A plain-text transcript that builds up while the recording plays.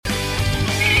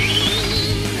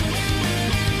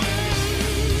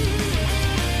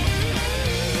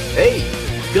Hey,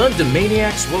 Gundam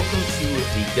Maniacs, welcome to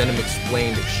the Gundam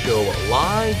Explained show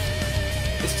live.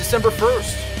 It's December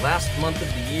 1st, last month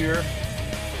of the year.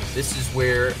 This is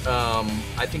where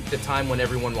I think the time when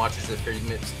everyone watches their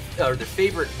favorite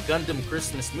Gundam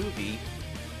Christmas movie,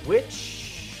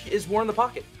 which is War in the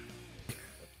Pocket.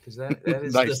 Because that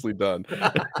is nicely done.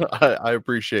 I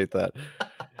appreciate that.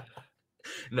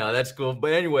 No, that's cool.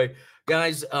 But anyway,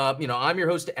 guys, I'm your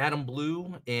host, Adam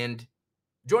Blue, and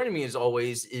joining me as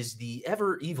always is the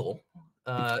ever evil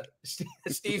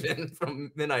Steven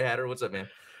from Midnight Hatter. What's up, man?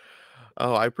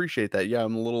 Oh, I appreciate that. Yeah,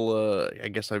 I'm a little I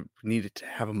guess I needed to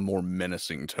have a more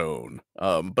menacing tone.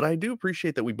 But I do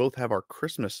appreciate that we both have our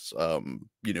Christmas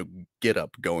get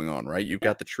up going on, right? You've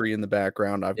got the tree in the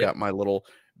background. I've got my little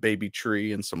baby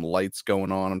tree and some lights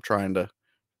going on. I'm trying to,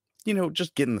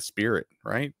 just get in the spirit,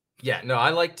 right? Yeah, no, I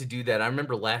like to do that. I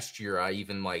remember last year, I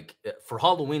even for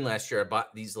Halloween last year, I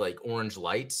bought these like orange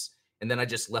lights and then I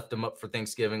just left them up for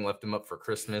Thanksgiving, left them up for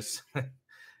Christmas.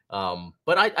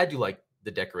 But I do like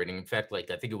the decorating. In fact, like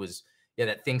I think it was,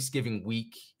 that Thanksgiving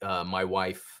week, my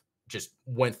wife just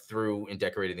went through and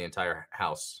decorated the entire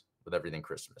house with everything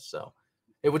Christmas. So,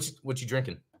 hey, what you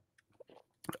drinking?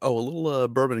 Oh, a little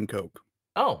bourbon and Coke.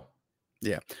 Oh,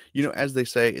 yeah. As they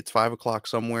say, it's 5 o'clock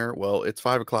somewhere. Well, it's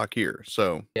 5 o'clock here.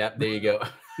 So yeah, there you go.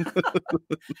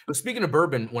 But speaking of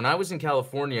bourbon, when I was in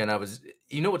California and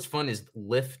what's fun is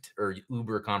Lyft or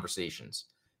Uber conversations.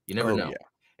 You never know. Yeah.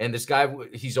 And this guy,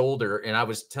 he's older, and I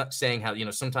was saying how,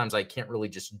 sometimes I can't really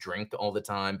just drink all the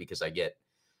time because I get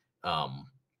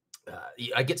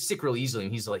sick really easily.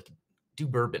 And he's like, do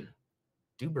bourbon.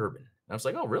 And I was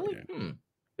like, oh, really?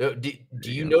 Yeah.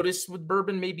 Do you notice with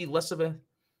bourbon maybe less of a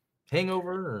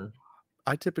hangover? Or?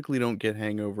 I typically don't get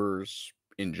hangovers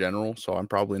in general, so I'm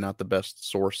probably not the best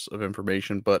source of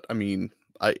information. But I mean,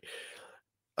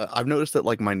 I've noticed that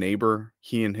like my neighbor,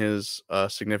 he and his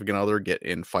significant other get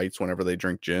in fights whenever they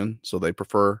drink gin, so they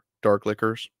prefer dark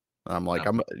liquors. I'm like,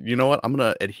 you know what? I'm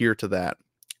gonna adhere to that.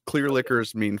 Clear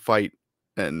liquors mean fight,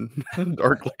 and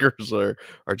dark liquors are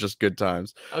just good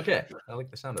times. Okay, I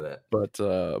like the sound of that.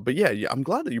 But yeah, I'm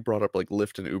glad that you brought up like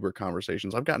Lyft and Uber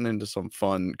conversations. I've gotten into some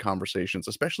fun conversations,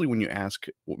 especially when you ask,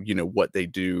 what they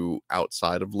do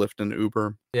outside of Lyft and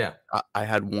Uber. Yeah, I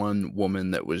had one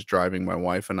woman that was driving my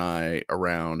wife and I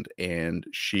around, and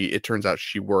it turns out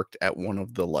she worked at one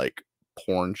of the like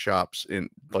porn shops in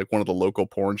like one of the local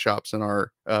porn shops in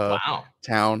our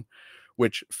town.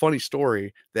 Which, funny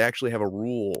story, they actually have a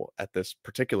rule at this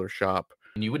particular shop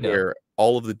where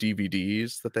all of the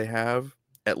DVDs that they have,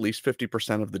 at least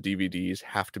 50% of the DVDs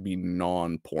have to be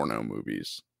non-porno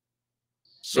movies.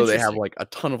 So they have like a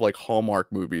ton of like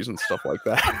Hallmark movies and stuff like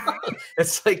that.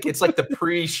 It's like the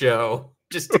pre-show,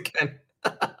 just to kind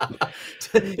of,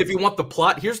 if you want the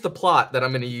plot, here's the plot that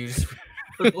I'm going to use.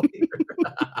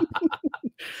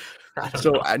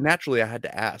 So naturally I had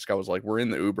to ask. I was like, we're in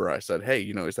the Uber. I said, hey,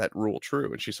 is that rule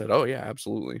true? And she said, oh yeah,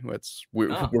 absolutely.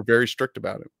 We're very strict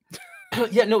about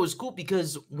it. Yeah, no, it was cool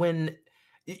because one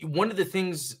of the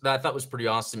things that I thought was pretty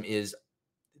awesome is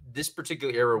this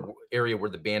particular area where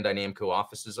the Bandai Namco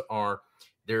offices are,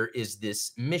 there is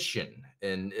this mission,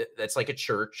 and that's like a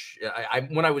church.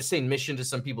 When I was saying mission to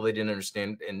some people, they didn't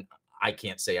understand, and I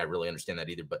can't say I really understand that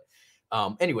either. But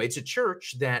anyway, it's a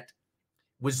church that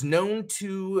was known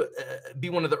to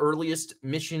be one of the earliest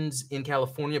missions in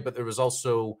California, but there was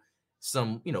also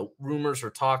some, rumors or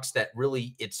talks that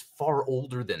really it's far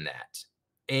older than that.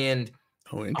 And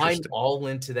I'm all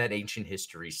into that ancient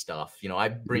history stuff. I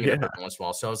bring it up every once in a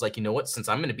while. So I was like, you know what, since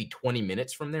I'm going to be 20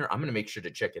 minutes from there, I'm going to make sure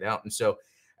to check it out. And so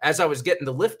as I was getting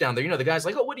the lift down there, the guy's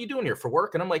like, oh, what are you doing here, for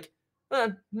work? And I'm like,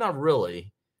 not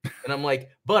really. And I'm like,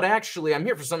 but actually I'm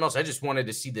here for something else. I just wanted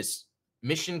to see this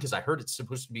mission because I heard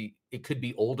it could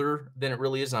be older than it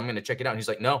really is. And I'm going to check it out. And he's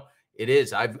like, no, it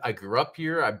is. I grew up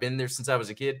here. I've been there since I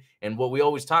was a kid. And what we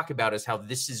always talk about is how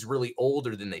this is really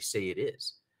older than they say it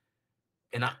is.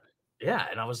 And I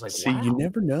was like, see, wow. You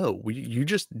never know. You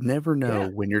just never know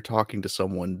when you're talking to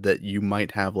someone that you might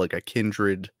have like a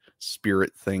kindred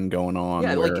spirit thing going on.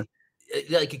 Yeah,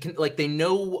 like they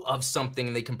know of something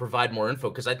and they can provide more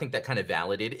info, because I think that kind of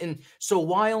validated. And so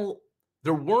while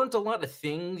there weren't a lot of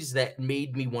things that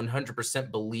made me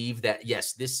 100% believe that,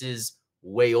 yes, this is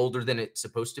way older than it's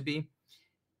supposed to be,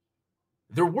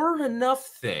 there were enough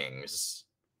things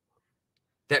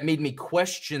that made me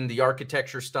question the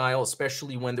architecture style,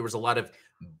 especially when there was a lot of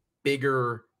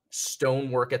bigger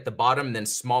stonework at the bottom and then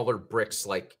smaller bricks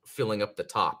like filling up the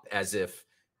top, as if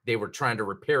they were trying to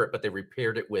repair it, but they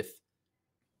repaired it with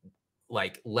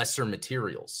like lesser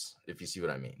materials, if you see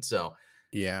what I mean. So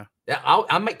yeah,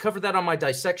 I might cover that on my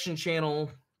dissection channel,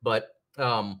 but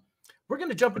we're going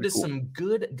to jump Pretty into cool. some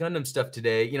good Gundam stuff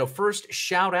today. You know, first,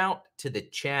 shout out to the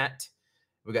chat.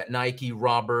 We got Nike,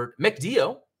 Robert,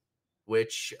 McDeo,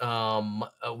 which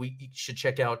we should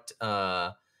check out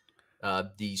the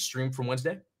stream from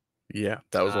Wednesday. Yeah,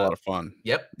 that was a lot of fun.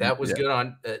 Yep, that was Yeah. good.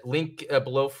 On link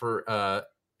below for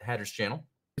Hatter's channel.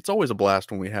 It's always a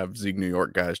blast when we have Zeke New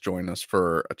York guys join us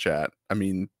for a chat. I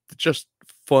mean, just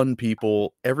fun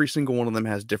people. Every single one of them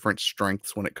has different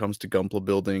strengths when it comes to Gunpla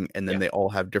building, and then they all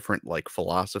have different like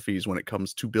philosophies when it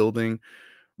comes to building.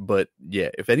 But yeah,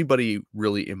 if anybody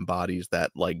really embodies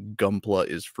that like Gunpla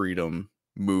is freedom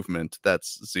movement,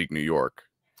 that's Zeke New York.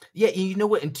 Yeah, and you know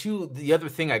what? And two, the other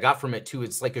thing I got from it too,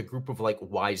 it's like a group of like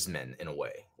wise men in a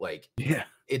way. Like, Yeah,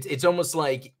 it's almost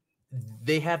like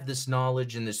they have this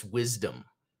knowledge and this wisdom,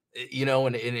 you know,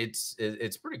 and it's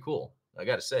pretty cool, I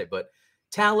got to say. But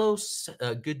Talos,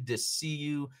 good to see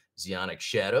you. Zionic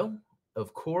Shadow,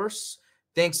 of course.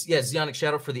 Thanks, yeah, Zionic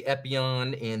Shadow for the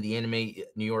Epion and the anime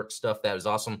New York stuff. That was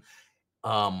awesome.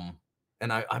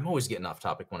 And I'm always getting off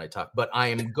topic when I talk, but I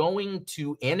am going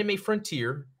to Anime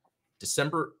Frontier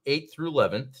December 8th through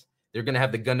 11th. They're going to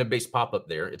have the Gundam base pop up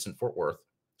there. It's in Fort Worth.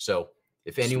 So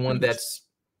if anyone that's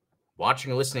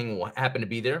watching or listening will happen to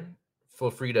be there, feel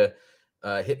free to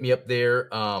hit me up there.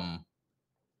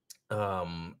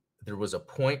 There was a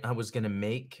point I was going to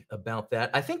make about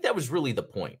that. I think that was really the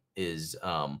point is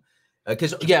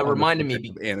because it reminded me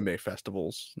of anime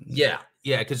festivals. Yeah,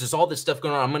 because there's all this stuff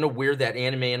going on. I'm gonna wear that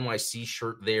Anime NYC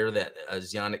shirt there that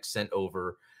Zionic sent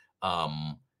over,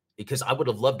 because I would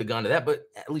have loved to gone to that, but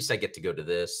at least I get to go to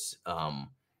this,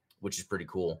 which is pretty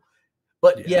cool.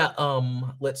 But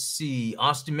let's see.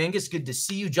 Austin Mangus, good to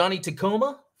see you. Johnny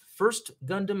Tacoma, first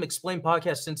Gundam Explained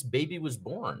podcast since baby was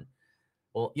born.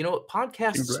 Well, you know what?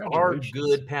 Podcasts are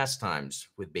good pastimes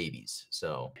with babies,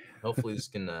 so hopefully this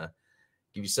can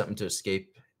give you something to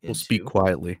escape into. We'll speak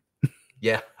quietly.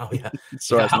 Yeah. Oh, yeah.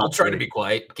 So I'll try to be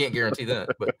quiet. Can't guarantee that.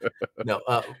 But no.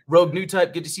 Rogue New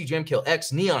Type. Good to see Gemkill.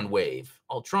 X Neon Wave.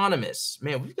 Ultronomous.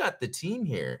 Man, we've got the team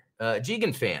here.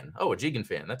 Jigen fan. Oh, a Jigen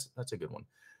fan. That's a good one.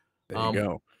 There you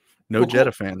go. No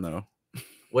Jetta fan though.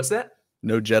 What's that?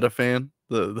 No Jetta fan.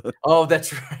 Oh,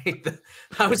 that's right.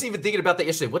 I was even thinking about that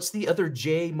yesterday. What's the other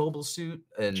J mobile suit?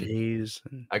 And J's.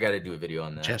 I got to do a video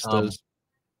on that. Chestas.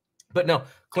 But no,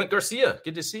 Clint Garcia.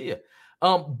 Good to see you.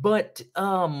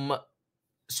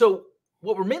 So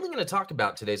what we're mainly going to talk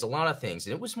about today is a lot of things.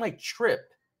 And it was my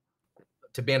trip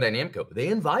to Bandai Namco. They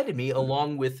invited me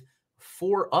along with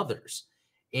 4 others.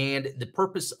 And the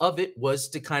purpose of it was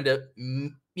to kind of,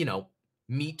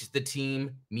 meet the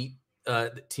team, meet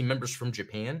the team members from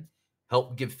Japan,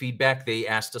 help give feedback. They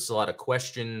asked us a lot of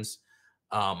questions.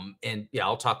 And yeah,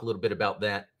 I'll talk a little bit about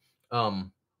that.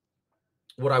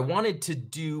 What I wanted to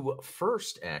do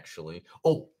first, actually,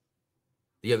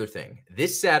 the other thing,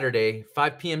 this Saturday,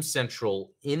 5 p.m.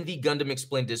 Central, in the Gundam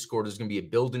Explained Discord, is going to be a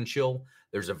build and chill.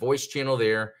 There's a voice channel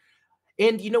there.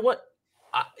 And you know what?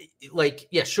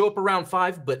 Show up around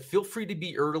 5, but feel free to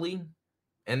be early.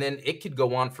 And then it could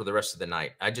go on for the rest of the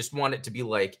night. I just want it to be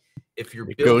like, if you're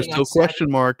building goes till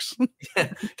question marks.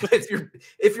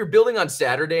 if you're building on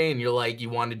Saturday and you're like,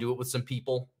 you want to do it with some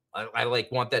people, I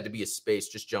want that to be a space.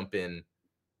 Just jump in.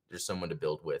 There's someone to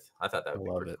build with. I thought that would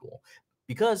be pretty cool.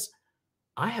 Because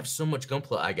I have so much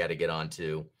Gunpla I got to get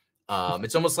onto.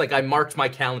 It's almost like I marked my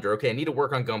calendar. Okay, I need to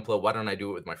work on Gunpla. Why don't I do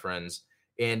it with my friends?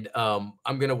 And I'm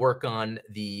going to work on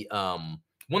the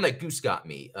one that Goose got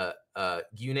me,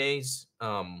 Gune's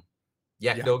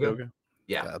Yakdoga.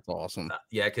 Yeah, that's awesome.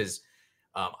 Because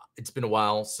it's been a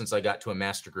while since I got to a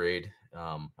master grade.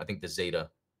 I think the Zeta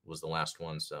was the last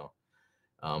one. So,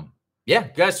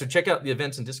 guys, so check out the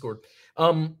events in Discord.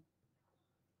 One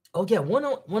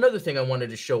other thing I wanted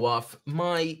to show off.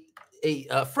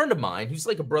 A friend of mine who's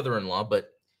like a brother-in-law, but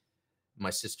my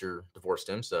sister divorced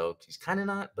him, so he's kind of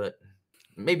not, but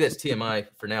maybe that's TMI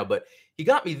for now. But he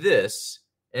got me this,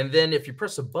 and then if you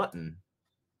press a button,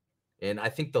 and I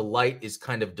think the light is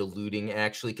kind of diluting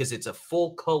actually, because it's a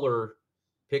full color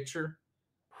picture.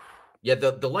 Yeah,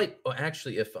 the light,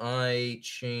 actually, if I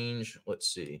change, let's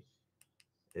see.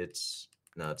 It's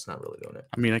not really doing it.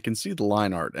 I mean, I can see the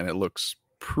line art and it looks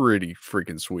pretty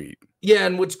freaking sweet. Yeah,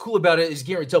 and what's cool about it is you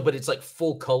can't really tell, but it's like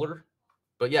full color.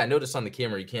 But yeah, notice on the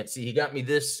camera you can't see. He got me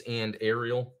this and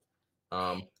Ariel.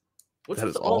 What's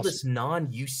with all this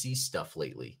non-UC stuff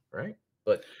lately, right?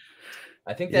 But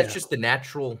I think that's just the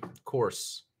natural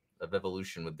course of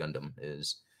evolution with Gundam.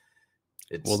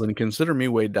 Well, then consider me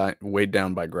weighed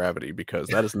down by gravity, because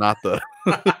that is not the.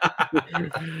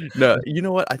 No, you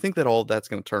know what? I think that all that's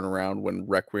going to turn around when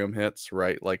Requiem hits,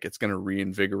 right? Like, it's going to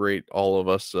reinvigorate all of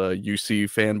us UC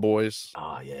fanboys.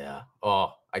 Oh yeah.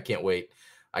 Oh, I can't wait.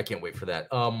 I can't wait for that.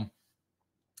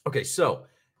 Okay, so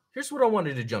here's what I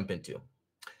wanted to jump into.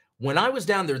 When I was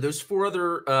down there, those 4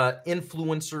 other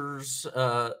influencers,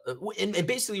 and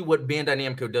basically what Bandai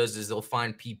Namco does is they'll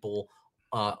find people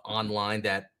online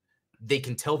that they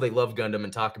can tell they love Gundam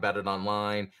and talk about it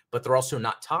online, but they're also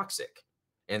not toxic.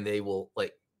 And they will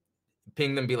like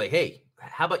ping them, be like, "Hey,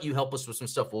 how about you help us with some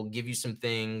stuff? We'll give you some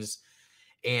things."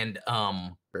 And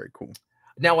Very cool.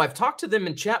 now I've talked to them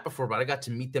in chat before, but I got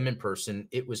to meet them in person.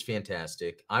 It was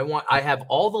fantastic. I have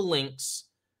all the links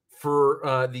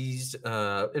for these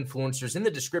influencers in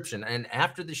the description. And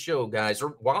after the show, guys,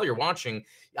 or while you're watching,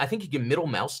 I think you can middle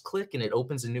mouse click and it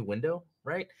opens a new window,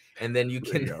 right? And then you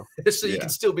can, so you can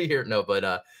still be here. No,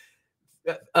 but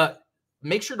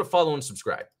make sure to follow and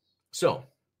subscribe. So,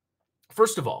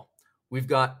 first of all, we've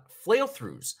got flail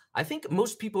throughs. I think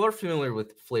most people are familiar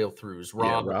with flail throughs.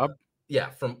 Rob. Yeah,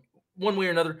 from one way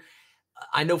or another.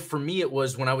 I know for me, it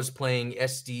was when I was playing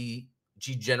SDG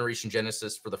Generation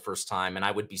Genesis for the first time, and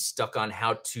I would be stuck on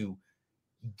how to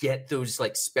get those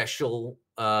like special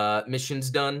missions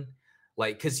done.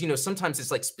 Like, because, you know, sometimes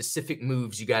it's like specific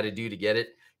moves you got to do to get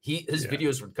it. His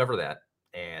videos would cover that.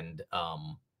 And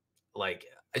like,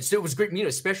 so it was great, you know,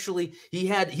 especially he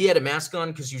had a mask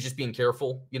on because he was just being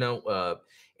careful, you know.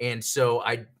 And so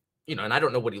you know, and I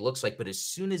don't know what he looks like, but as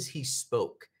soon as he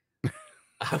spoke,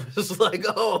 I was like,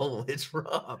 "Oh, it's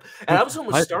Rob," and I was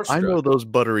almost starstruck. I know those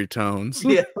buttery tones.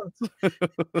 Yeah,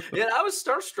 yeah, I was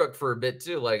starstruck for a bit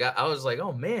too. Like, I was like,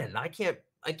 "Oh man, I can't."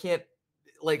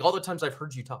 Like all the times I've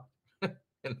heard you talk.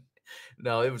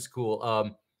 No, it was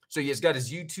cool. So he's got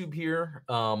his YouTube here.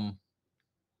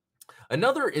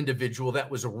 Another individual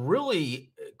that was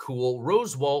really cool,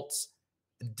 Rose Waltz.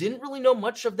 Didn't really know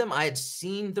much of them. I had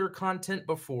seen their content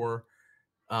before.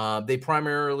 They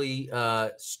primarily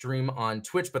stream on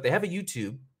Twitch, but they have a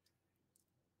YouTube.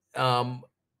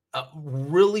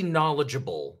 Really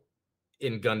knowledgeable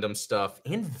in Gundam stuff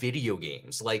and video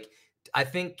games. Like, I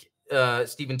think,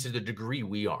 Steven, to the degree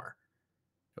we are.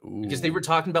 Because they were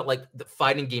talking about like the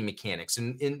fighting game mechanics.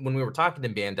 And when we were talking to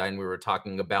Bandai and we were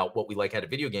talking about what we like out of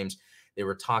video games, they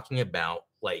were talking about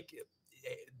like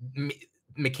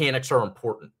mechanics are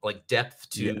important, like depth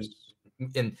to,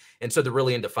 and so they're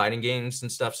really into fighting games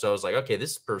and stuff. So I was like, okay,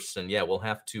 this person, we'll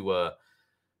have to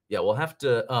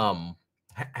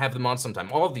have them on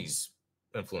sometime. All of these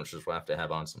influencers will have to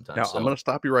have on sometime. Now, I'm going to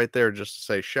stop you right there just to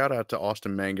say shout out to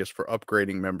Austin Mangus for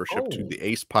upgrading membership to the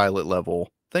Ace Pilot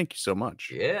level. Thank you so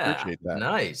much. Yeah, appreciate that.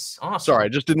 Nice, awesome. Sorry, I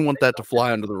just didn't want that to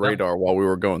fly under the radar while we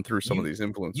were going through some of these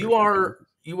influencers.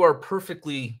 You are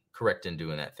perfectly correct in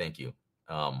doing that. Thank you.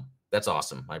 That's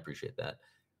awesome. I appreciate that.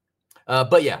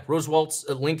 But yeah, Rose Waltz,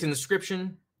 linked in the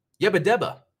description. Yebba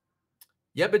Debba,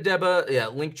 yeah,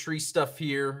 Linktree stuff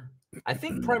here. I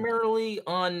think primarily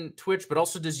on Twitch, but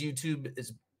also does YouTube.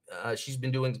 She's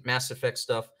been doing Mass Effect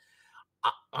stuff.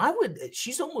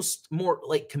 She's almost more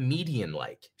like comedian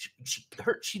like.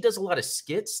 She does a lot of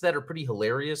skits that are pretty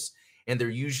hilarious, and they're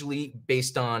usually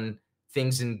based on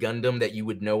things in Gundam that you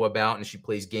would know about, and she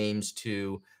plays games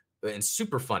too, and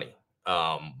super funny.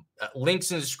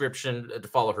 Links in the description to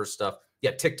follow her stuff.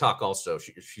 Yeah, TikTok also.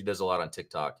 She does a lot on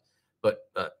TikTok, but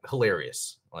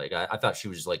hilarious. Like I thought she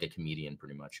was like a comedian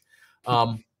pretty much.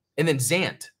 And then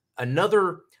Zant,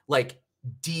 another like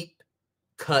deep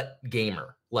cut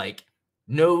gamer, like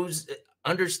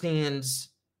understands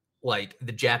like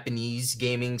the Japanese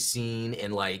gaming scene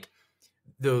and like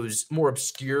those more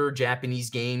obscure Japanese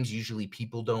games usually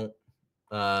people don't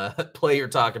play or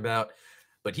talk about,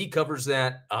 but he covers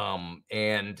that.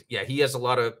 And yeah, he has a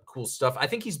lot of cool stuff. I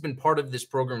think he's been part of this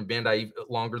program Bandai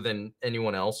longer than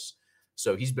anyone else.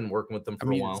 So he's been working with them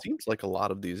for a while. It seems like a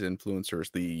lot of these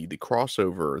influencers, the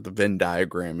crossover, the Venn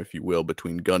diagram, if you will,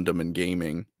 between Gundam and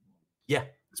gaming. Yeah.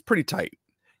 It's pretty tight.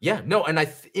 Yeah, no, and I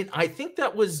think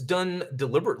that was done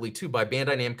deliberately too by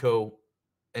Bandai Namco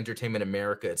Entertainment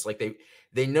America. It's like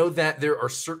they know that there are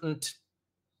certain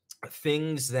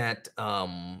things that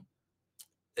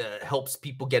helps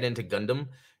people get into Gundam.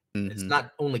 It's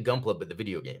not only Gunpla, but the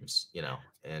video games, you know.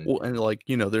 And like,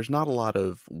 you know, there's not a lot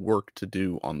of work to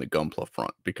do on the Gunpla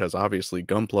front because obviously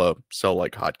Gunpla sell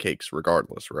like hotcakes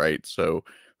regardless, right? So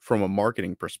from a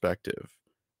marketing perspective,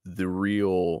 the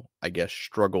real, I guess,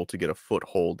 struggle to get a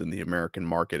foothold in the American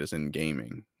market is in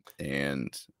gaming.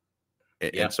 And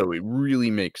so it really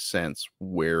makes sense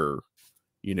where,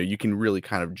 you know, you can really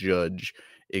kind of judge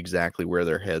exactly where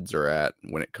their heads are at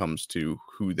when it comes to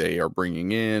who they are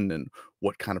bringing in and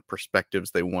what kind of perspectives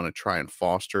they want to try and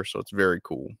foster. So it's very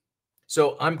cool.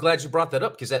 So I'm glad you brought that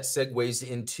up because that segues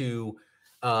into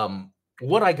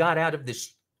what I got out of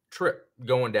this trip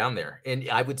going down there. And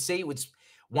I would say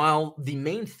while the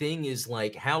main thing is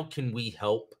like, how can we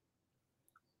help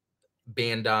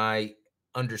Bandai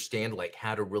understand like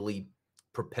how to really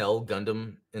propel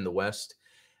Gundam in the West?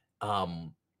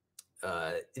 Um,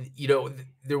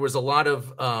 there was a lot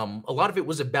of it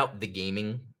was about the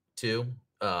gaming too.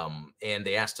 And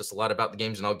they asked us a lot about the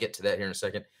games, and I'll get to that here in a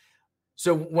second.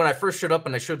 So when I first showed up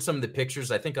and I showed some of the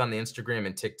pictures, I think on the Instagram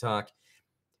and TikTok,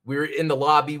 we were in the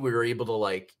lobby, we were able to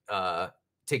like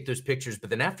take those pictures, but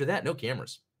then after that, no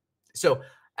cameras. So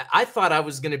I thought I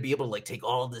was going to be able to like take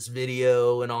all this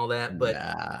video and all that, but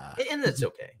Nah. and that's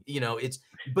okay.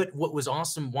 But what was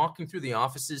awesome walking through the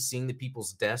offices, seeing the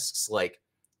people's desks, like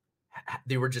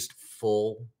they were just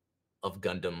full of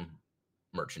Gundam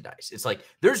merchandise. It's like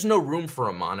there's no room for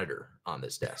a monitor on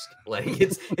this desk. Like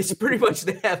it's pretty much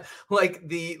they have like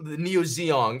the Neo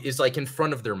Zeong is like in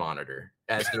front of their monitor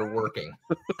as they're working.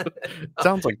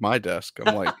 Sounds like my desk.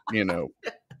 I'm like, No,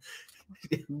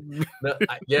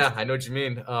 yeah, I know what you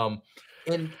mean.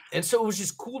 And so it was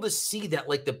just cool to see that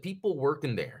like the people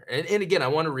working there. And again, I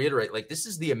want to reiterate, like this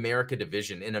is the America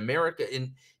division in America,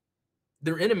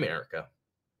 they're in America,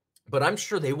 but I'm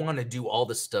sure they want to do all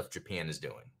the stuff Japan is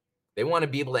doing. They want to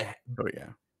be able to oh yeah,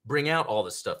 bring out all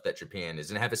the stuff that Japan is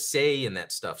and have a say in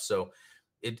that stuff. So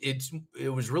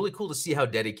it was really cool to see how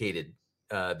dedicated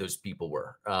those people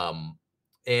were.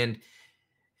 And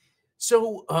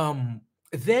so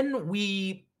then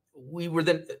we were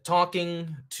then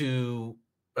talking to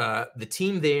the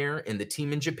team there and the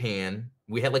team in Japan.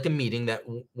 We had like a meeting that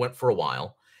went for a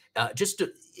while.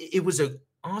 It was an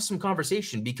awesome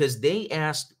conversation because they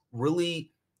asked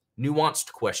really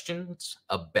nuanced questions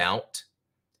about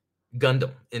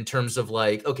Gundam in terms of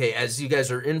like, okay, as you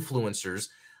guys are influencers,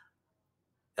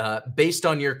 based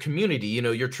on your community,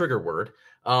 your trigger word,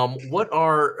 how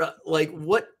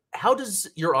does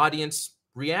your audience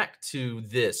react to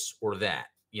this or that,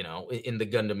 in the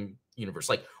Gundam universe?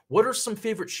 Like, what are some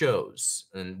favorite shows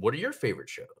and what are your favorite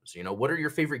shows? What are your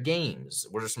favorite games?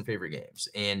 What are some favorite games?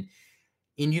 And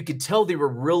you could tell they were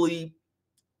really,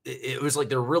 it was like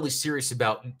they're really serious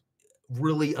about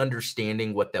really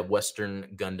understanding what that Western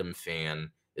Gundam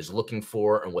fan is looking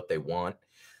for and what they want.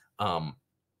 And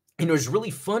it was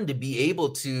really fun to be able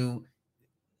to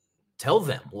tell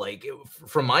them, like,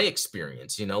 from my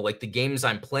experience, like the games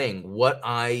I'm playing, what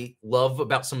I love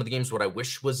about some of the games, what I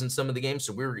wish was in some of the games.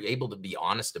 So we were able to be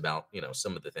honest about,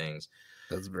 some of the things.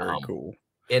 That's very cool.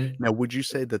 And now, would you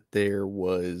say that there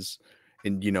was,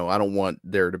 and I don't want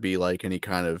there to be like any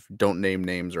kind of, don't name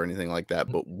names or anything like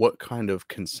that, but what kind of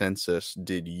consensus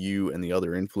did you and the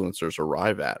other influencers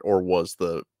arrive at, or was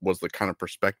the kind of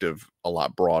perspective a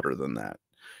lot broader than that?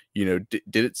 Did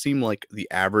it seem like the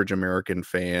average American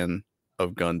fan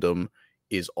of Gundam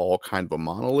is all kind of a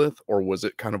monolith, or was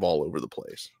it kind of all over the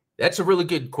place? That's a really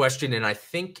good question. And I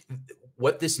think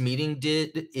what this meeting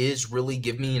did is really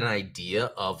give me an idea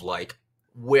of like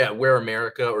where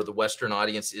America or the Western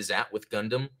audience is at with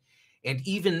Gundam. And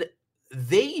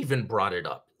they even brought it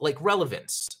up, like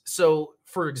relevance. So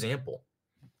for example,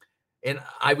 and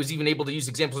I was even able to use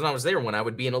examples when I was there, when I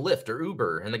would be in a Lyft or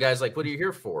Uber and the guy's like, what are you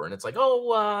here for? And it's like,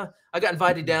 oh, I got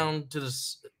invited down to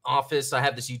this office. I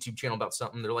have this YouTube channel about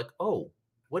something. They're like, oh,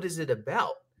 what is it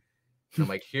about? And I'm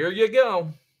like, here you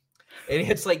go. And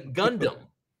it's like Gundam.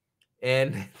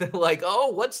 And they're like, oh,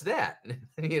 what's that? And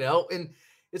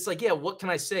it's like, yeah, what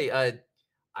can I say?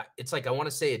 It's like, I want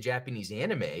to say a Japanese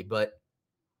anime, but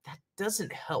that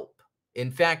doesn't help.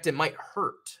 In fact, it might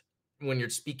hurt when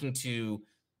you're speaking to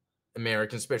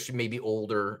Americans, especially maybe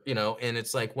older, and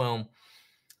it's like, well,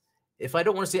 if I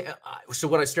don't want to say, so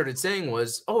what I started saying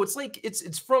was, oh, it's like,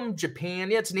 it's from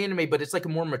Japan. Yeah, it's an anime, but it's like a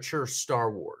more mature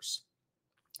Star Wars.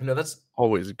 That's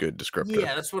always a good descriptor.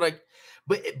 Yeah, that's what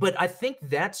but I think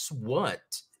that's what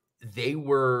they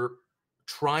were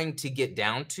trying to get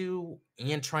down to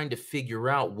and trying to figure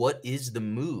out what is the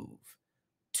move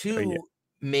to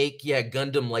make,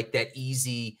 Gundam like that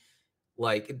easy,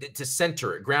 like to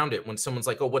center it, ground it when someone's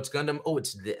like, oh, what's Gundam? Oh,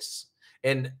 it's this.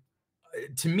 And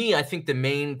to me, I think the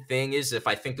main thing is, if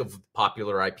I think of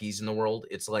popular IPs in the world,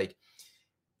 it's like,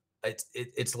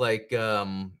 it's like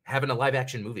having a live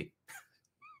action movie.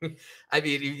 I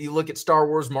mean, you look at Star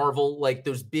Wars, Marvel, like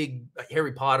those big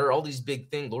Harry Potter, all these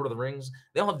big things, Lord of the Rings,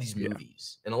 they all have these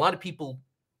movies. And a lot of people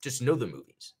just know the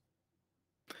movies.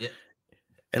 Yeah.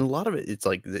 And a lot of it's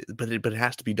like, but it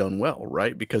has to be done well,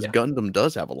 right? Because Gundam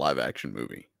does have a live action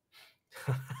movie.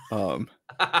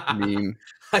 I mean,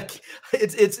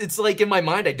 it's like in my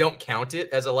mind, I don't count it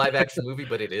as a live action movie,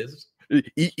 but it is.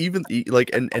 Even like,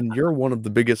 and you're one of the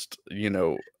biggest,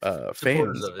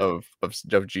 fans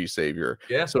of G Savior.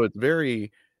 Yeah. So it's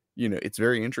very, it's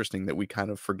very interesting that we kind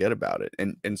of forget about it.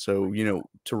 And so,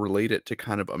 to relate it to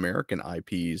kind of American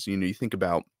IPs, you think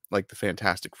about like the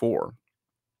Fantastic Four.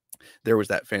 There was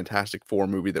that Fantastic Four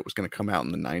movie that was going to come out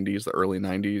in the 90s, the early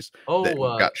 90s, that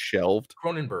Oh, got shelved.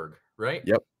 Cronenberg, right?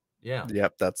 Yep. Yeah.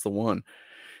 Yep, that's the one.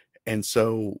 And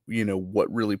so,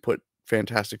 what really put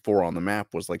Fantastic Four on the map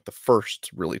was like the first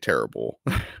really terrible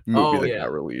movie Oh, that yeah.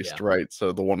 got released, Yeah. right?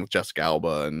 So the one with Jessica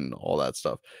Alba and all that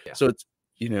stuff. Yeah. So it's,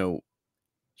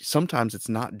 sometimes it's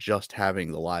not just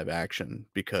having the live action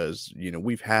because,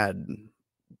 we've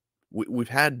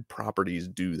had properties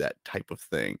do that type of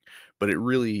thing, but it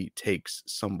really takes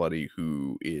somebody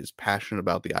who is passionate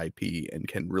about the IP and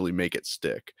can really make it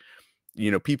stick.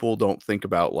 People don't think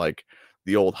about like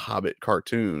the old Hobbit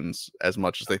cartoons as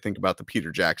much as they think about the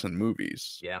Peter Jackson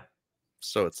movies. Yeah.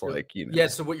 So it's True. like, Yeah,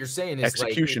 so what you're saying is like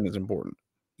execution is important.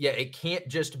 yeah, it can't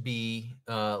just be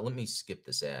let me skip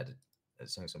this ad.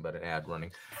 It's saying something about an ad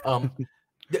running.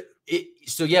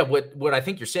 So yeah, what I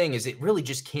think you're saying is it really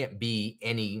just can't be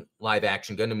any live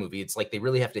action Gundam movie. It's like they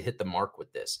really have to hit the mark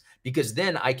with this because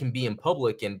then I can be in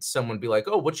public and someone be like,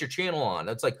 "Oh, what's your channel on?"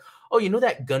 It's like, "Oh, you know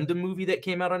that Gundam movie that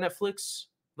came out on Netflix?"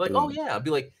 Like, "Oh Boom. yeah." I'd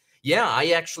be like, "Yeah,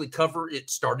 I actually cover it.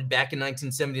 Started back in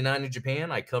 1979 in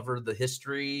Japan. I cover the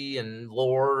history and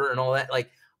lore and all that. Like,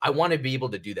 I want to be able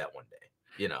to do that one day."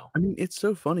 I mean, it's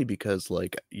so funny because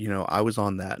like, I was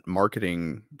on that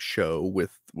marketing show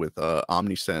with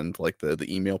Omnisend, like the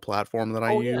email platform that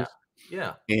I Oh yeah, use.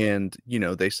 yeah. And,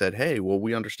 they said, "Hey, well,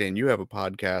 we understand you have a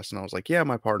podcast." And I was like, "Yeah,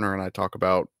 my partner and I talk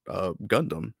about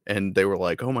Gundam." And they were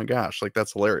like, "Oh my gosh, like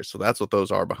that's hilarious." So that's what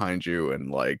those are behind you. And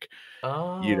like,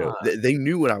 Ah, they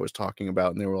knew what I was talking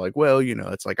about. And they were like, "Well,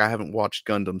 it's like I haven't watched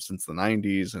Gundam since the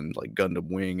 90s and like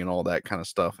Gundam Wing and all that kind of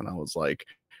stuff." And I was like,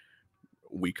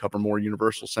 "We cover more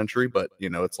Universal Century, but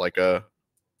it's like a,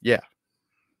 yeah, yeah.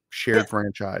 shared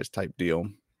franchise type deal."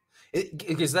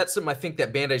 Because that's something I think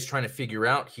that Bandai's trying to figure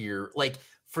out here. Like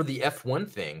for the F1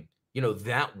 thing,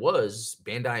 that was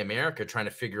Bandai America trying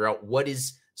to figure out what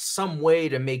is some way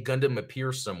to make Gundam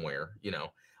appear somewhere,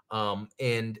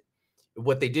 and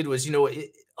what they did was,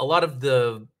 a lot of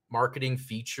the marketing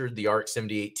featured the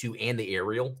RX-78-2 and the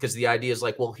aerial because the idea is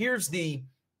like, well, here's the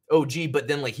OG, but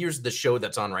then like here's the show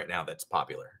that's on right now that's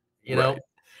popular, Right.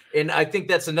 and I think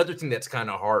that's another thing that's kind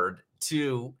of hard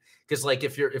too, because like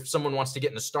if someone wants to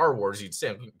get into Star Wars, you'd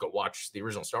say go watch the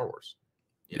original Star Wars,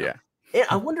 you know. Yeah. And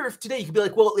I wonder if today you could be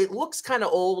like, well, it looks kind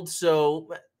of old,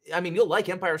 so I mean, you'll like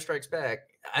Empire Strikes Back.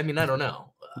 I mean, I don't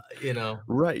know,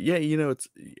 Right. Yeah.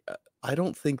 I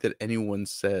don't think that anyone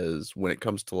says when it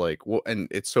comes to like, well, and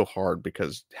it's so hard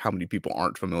because how many people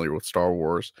aren't familiar with Star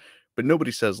Wars, but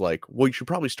nobody says like, well, you should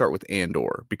probably start with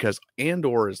Andor because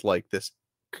Andor is like this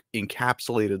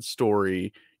encapsulated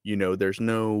story. There's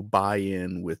no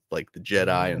buy-in with like the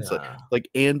Jedi and stuff. Yeah, Like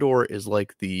Andor is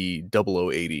like the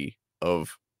 0080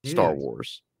 of Star dude.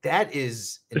 Wars. That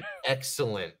is an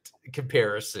excellent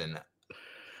comparison.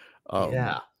 Um,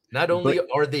 Yeah. Not but only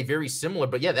are they very similar,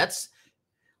 but yeah, that's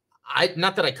I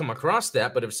not that I come across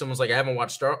that, but if someone's like, I haven't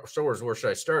watched Star Wars, where should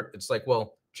I start? It's like,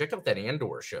 well, check out that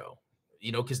Andor show,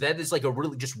 because that is like a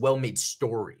really just well-made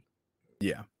story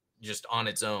yeah. just on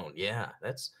its own. Yeah,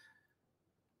 that's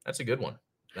a good one.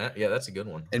 Yeah, that's a good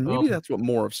one. And maybe that's what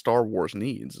more of Star Wars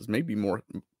needs is maybe more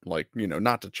like,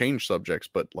 not to change subjects,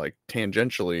 but like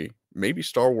tangentially, maybe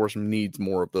Star Wars needs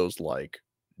more of those like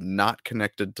not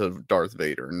connected to Darth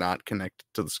Vader, not connected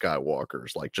to the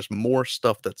Skywalkers, like just more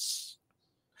stuff that's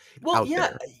Well, out yeah,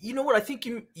 there. you know what? I think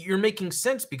you're making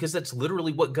sense because that's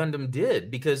literally what Gundam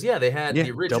did. Because yeah, they had Yeah,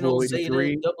 the original Zeta,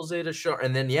 0083, Double Zeta, Sharp,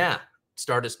 and then yeah,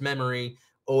 Stardust Memory,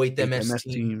 08 MS HMS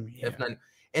Team, team. Yeah. F9,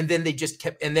 and then they just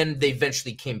kept, and then they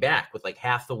eventually came back with like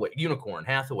Hathaway, Unicorn,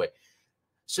 Hathaway.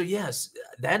 So yes,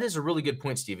 that is a really good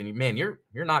point, Steven. Man, you're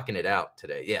knocking it out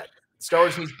today. Yeah, Star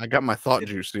Wars needs. I got my thought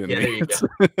juice in Yeah, me. there you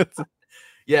go.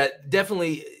 Yeah,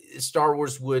 definitely, Star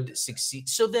Wars would succeed.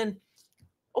 So then,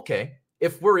 okay,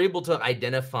 if we're able to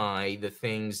identify the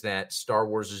things that Star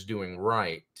Wars is doing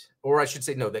right, or I should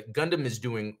say, no, that Gundam is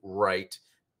doing right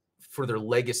for their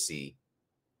legacy,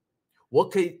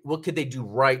 what could they do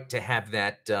right to have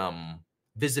that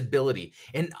visibility?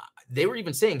 And they were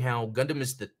even saying how Gundam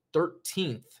is the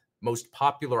 13th most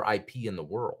popular IP in the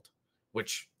world,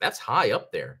 which that's high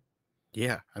up there.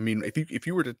 Yeah, I mean, if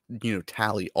you were to,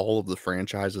 tally all of the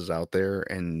franchises out there,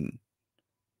 and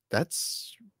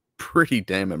that's pretty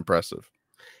damn impressive.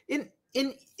 In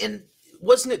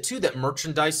wasn't it too that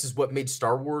merchandise is what made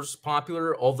Star Wars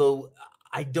popular? Although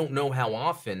I don't know how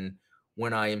often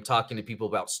when I am talking to people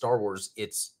about Star Wars,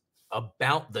 it's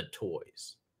about the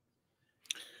toys.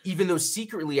 even though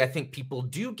secretly I think people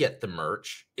do get the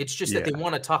merch, it's just that Yeah. they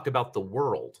want to talk about the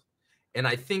world. And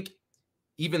I think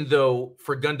even though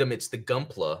for Gundam it's the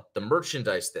Gunpla, the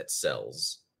merchandise that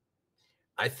sells,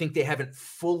 I think they haven't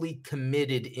fully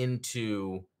committed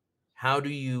into how do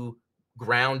you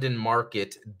ground and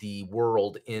market the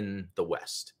world in the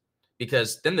West.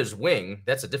 Because then there's Wing,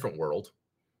 that's a different world.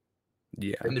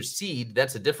 Yeah. Then there's Seed,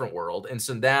 that's a different world. And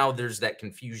so now there's that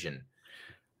confusion.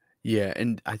 Yeah,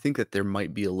 and I think that there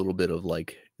might be a little bit of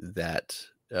like that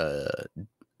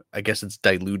I guess it's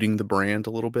diluting the brand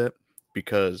a little bit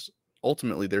because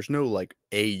ultimately there's no like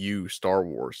AU Star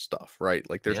Wars stuff, right?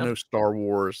 Like there's Yeah. no Star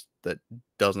Wars that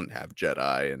doesn't have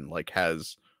Jedi and like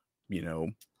has, you know,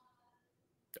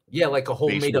 Yeah, like a whole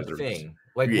space made up wizards. thing.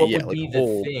 Like Yeah, what yeah, would like be a the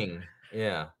whole. thing?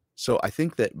 Yeah. So I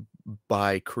think that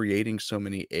by creating so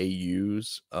many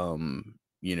AUs,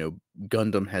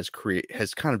 Gundam has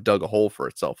kind of dug a hole for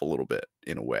itself a little bit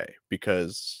in a way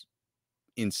because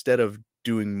instead of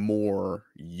doing more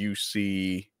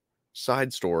UC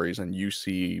side stories and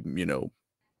UC,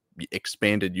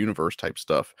 expanded universe type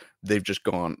stuff, they've just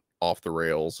gone off the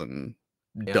rails and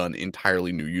Yeah. done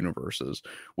entirely new universes,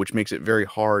 which makes it very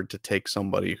hard to take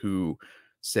somebody who,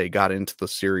 say, got into the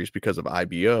series because of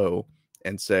IBO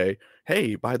and say,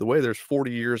 hey, by the way, there's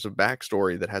 40 years of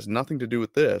backstory that has nothing to do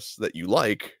with this that you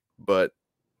like, but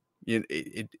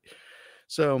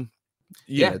so,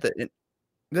 Yeah.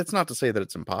 that's not to say that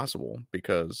it's impossible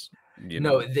because,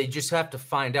 No, they just have to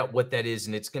find out what that is.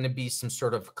 And it's going to be some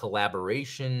sort of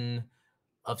collaboration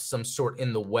of some sort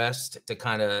in the West to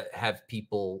kind of have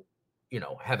people,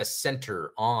 have a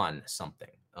center on something.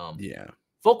 yeah,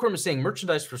 Fulcrum is saying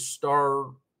merchandise for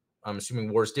Star, I'm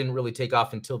assuming Wars didn't really take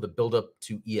off until the build-up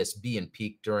to ESB and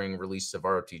peak during release of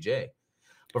ROTJ.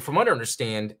 But from what I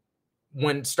understand,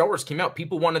 when Star Wars came out,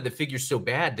 people wanted the figures so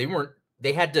bad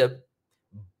they had to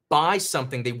buy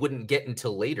something they wouldn't get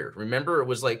until later. Remember, it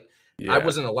was like I yeah.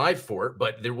 wasn't alive for it,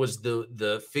 but there was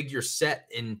the figure set,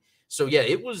 and so yeah,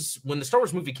 it was when the Star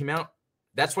Wars movie came out.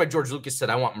 That's why George Lucas said,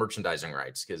 "I want merchandising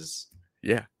rights," because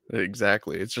Yeah,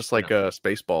 exactly. It's just you like, know,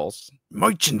 Spaceballs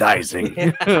merchandising.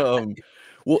 yeah.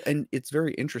 Well, and it's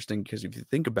very interesting because if you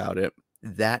think about it,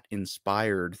 that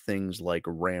inspired things like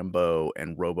Rambo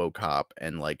and RoboCop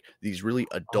and, like, these really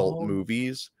adult Oh,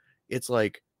 movies. It's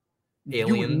like, you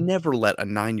would Alien never let a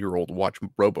 9-year-old watch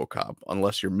RoboCop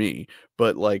unless you're me,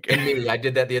 but, like and me. I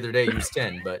did that the other day. He was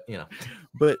 10, but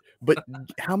but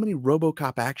how many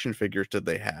RoboCop action figures did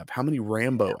they have? How many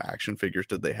Rambo action figures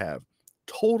did they have?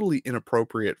 Totally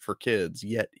inappropriate for kids,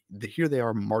 yet here they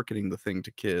are marketing the thing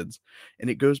to kids. And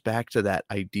it goes back to that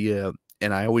idea,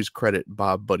 and I always credit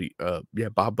Bob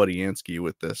Budiansky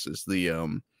with this, is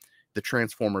the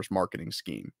Transformers marketing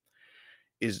scheme.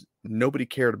 Is nobody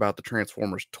cared about the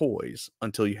Transformers toys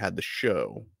until you had the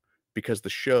show, because the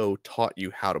show taught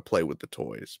you how to play with the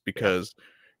toys. yeah, Because,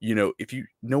 if you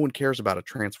no one cares about a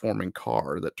transforming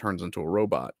car that turns into a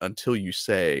robot until you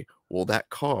say, well, that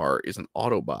car is an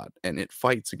Autobot and it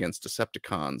fights against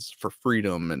Decepticons for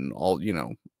freedom and all,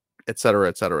 et cetera,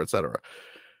 et cetera, et cetera.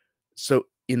 So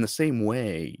in the same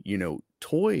way,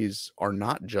 toys are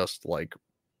not just like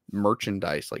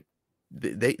merchandise. Like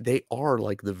they are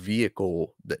like the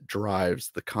vehicle that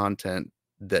drives the content,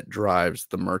 that drives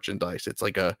the merchandise. It's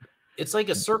like a it's like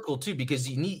a circle too because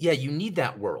you need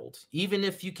that world. Even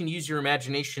if you can use your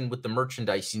imagination with the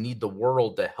merchandise, you need the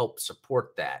world to help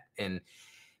support that. And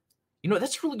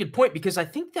that's a really good point because I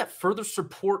think that further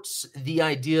supports the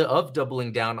idea of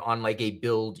doubling down on like a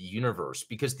build universe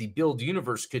because the build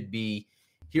universe could be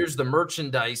here's the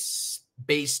merchandise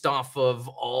based off of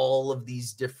all of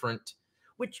these different,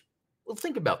 which, well,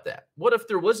 think about that. What if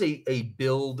there was a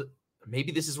build?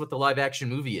 Maybe this is what the live action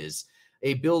movie is,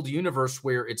 a build universe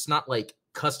where it's not like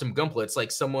custom Gunpla. It's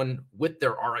like someone with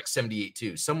their RX-78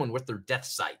 too, someone with their Death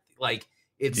Sight. Like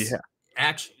it's yeah,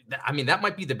 actually, I mean, that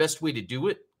might be the best way to do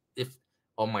it if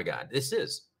oh my god, this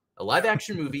is a live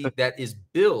action movie that is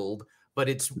billed, but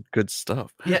it's good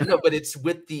stuff. yeah, no, but it's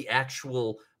with the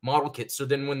actual model kit. So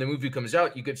then when the movie comes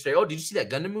out, you could say, "Oh, did you see that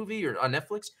Gundam movie or on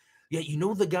Netflix?" Yeah,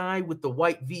 the guy with the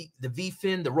white the V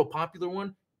fin, the real popular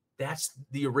one. That's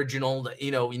the original,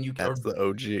 and you That's the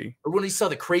OG. or when he saw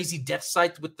the crazy death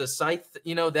scythe with the scythe,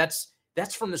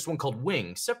 that's from this one called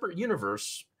Wing, separate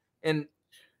universe, and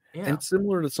And yeah. it's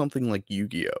similar to something like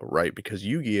Yu-Gi-Oh, right? Because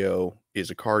Yu-Gi-Oh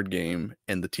is a card game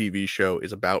and the TV show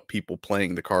is about people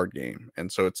playing the card game.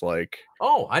 And so it's like,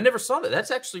 Oh, I never saw that.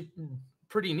 That's actually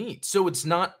pretty neat. So it's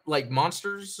not like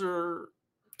monsters or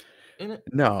in it?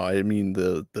 no, I mean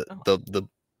Oh, the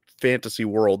fantasy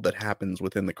world that happens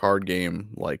within the card game,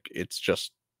 like it's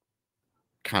just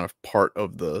kind of part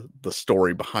of the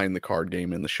story behind the card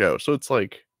game in the show. So it's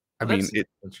like I Well, mean, that's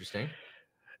interesting.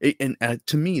 and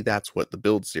to me, that's what the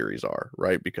build series are,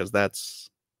 right? Because that's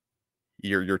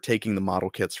you're taking the model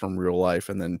kits from real life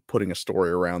and then putting a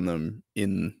story around them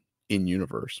in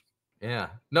universe. Yeah.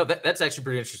 No, that's actually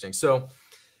pretty interesting. So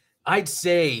I'd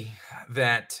say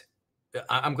that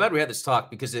I'm glad we had this talk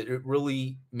because it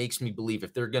really makes me believe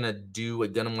if they're going to do a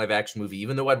Gundam live action movie,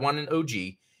 even though I'd want an OG,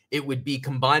 it would be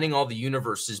combining all the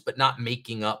universes, but not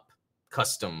making up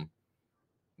custom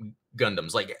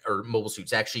Gundams like or mobile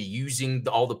suits, actually using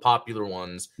all the popular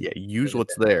ones. Yeah, use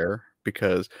what's there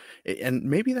because and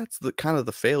maybe that's the kind of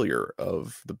the failure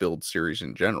of the build series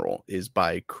in general is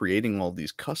by creating all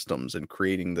these customs and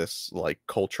creating this like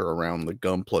culture around the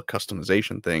Gunpla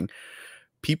customization thing.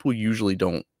 People usually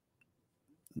don't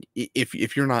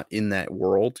if you're not in that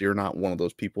world, you're not one of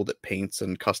those people that paints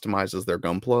and customizes their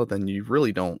Gunpla, then you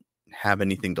really don't have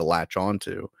anything to latch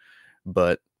onto.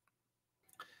 But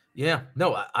Yeah,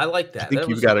 no, I like I that. think That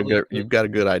was a really you've good. got a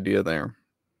good idea there.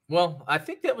 Well, I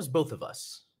think that was both of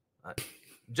us. Uh,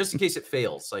 just in case it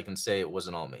fails, I can say it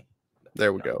wasn't all me.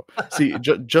 There we go. See,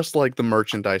 just like the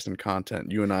merchandise and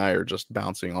content, you and I are just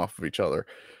bouncing off of each other.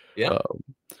 Yeah. Uh,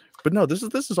 but no, this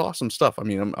is awesome stuff. I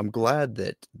mean, I'm glad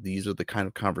that these are the kind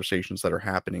of conversations that are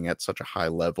happening at such a high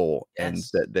level, and Yes.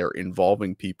 that they're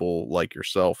involving people like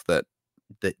yourself that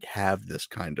have this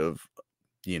kind of,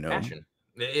 you know, Passion.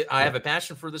 I have a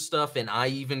passion for this stuff, and I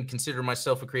even consider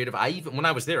myself a creative. I even when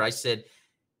I was there, I said,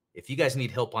 if you guys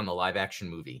need help on the live action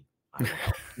movie, I will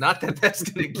help. Not that that's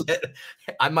gonna get.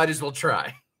 I might as well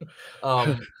try.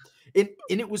 Um, and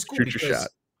it was cool shoot your shot.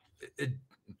 because uh,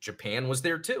 Japan was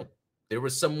there too. There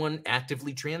was someone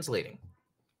actively translating.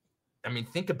 I mean,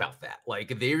 think about that.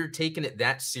 Like they're taking it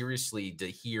that seriously to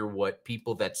hear what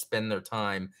people that spend their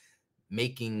time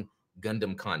making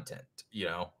Gundam content.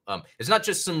 It's not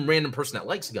just some random person that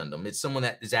likes Gundam. It's someone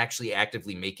that is actually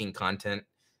actively making content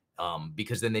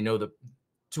because then they know that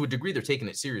to a degree they're taking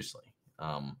it seriously.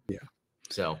 Yeah.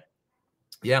 So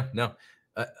yeah, no.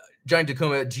 Giant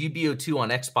Tacoma GBO2 on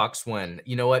Xbox One.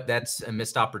 You know what? That's a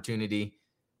missed opportunity.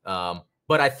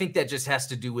 But I think that just has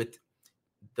to do with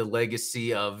the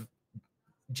legacy of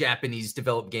Japanese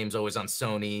developed games always on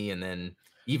Sony, and then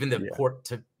even the Yeah. port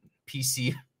to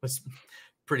PC was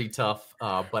pretty tough.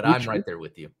 But I'm Which right there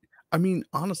with you. I mean,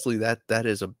 honestly, that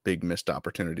is a big missed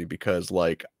opportunity because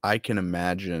like I can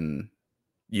imagine,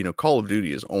 Call of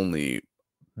Duty is only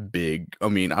big. I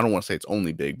mean, I don't want to say it's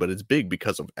only big, but it's big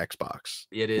because of Xbox.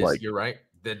 It is. Like, You're right.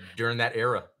 That during that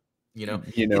era,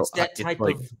 it's I that it's type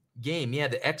like of game. Yeah,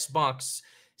 the Xbox.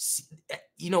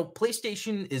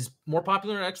 PlayStation is more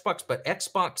popular than Xbox, but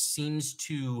Xbox seems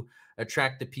to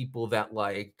attract the people that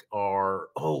like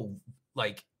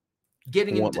I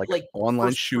getting want into like like online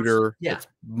first person. shooter Yeah, that's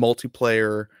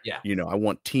multiplayer. yeah, I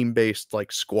want team-based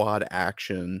like squad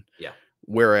action. yeah.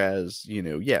 Whereas,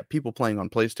 yeah, people playing on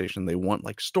PlayStation, they want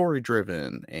like story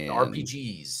driven The and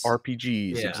RPGs.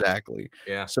 RPGs, Yeah, exactly.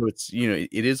 yeah, So it's, it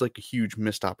is like a huge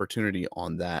missed opportunity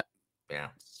on that yeah.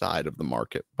 side of the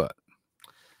market. But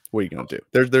what are you gonna do?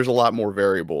 There's a lot more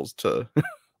variables to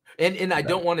And I that.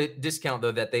 don't want to discount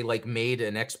though that they like made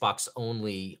an Xbox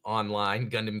only online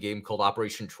Gundam game called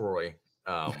Operation Troy.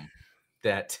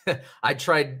 That I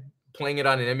tried playing it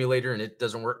on an emulator and it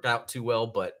doesn't work out too well,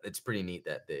 but it's pretty neat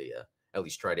that they at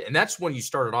least tried it. And that's when you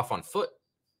started off on foot.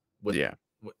 With, Yeah.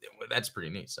 with that's pretty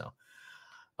neat. So,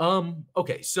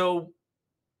 okay, so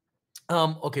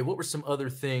okay, what were some other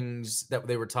things that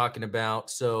they were talking about?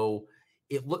 So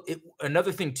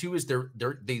another thing too is they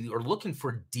are looking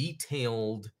for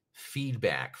detailed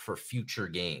feedback for future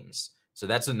games. So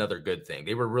that's another good thing.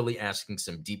 They were really asking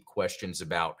some deep questions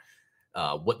about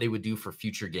what they would do for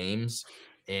future games,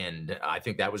 and I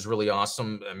think that was really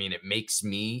awesome. I mean, it makes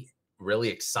me really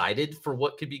excited for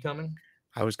what could be coming.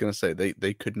 I was gonna say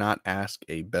they could not ask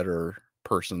a better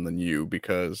person than you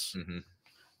because Hmm.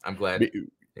 I'm glad.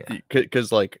 Yeah.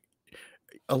 because like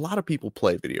a lot of people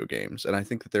play video games, and I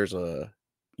think that there's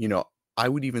you know, I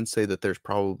would even say that there's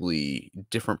probably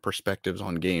different perspectives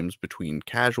on games between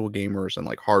casual gamers and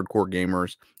like hardcore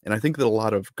gamers. And I think that a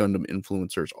lot of Gundam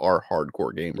influencers are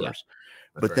hardcore Yeah, gamers. that's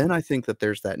But right. then I think that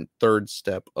there's that third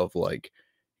step of like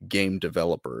game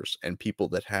developers and people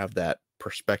that have that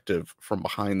perspective from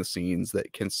behind the scenes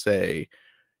that can say,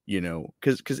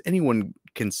 because anyone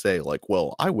can say like,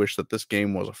 well, I wish that this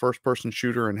game was a first person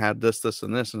shooter and had this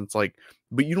and this, and it's like,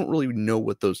 but you don't really know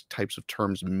what those types of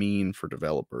terms mean for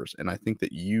developers. And I think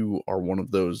that you are one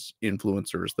of those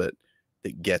influencers that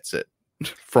gets it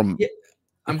from. Yeah,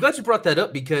 I'm glad you brought that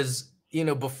up because,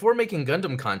 before making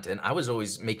Gundam content, I was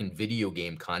always making video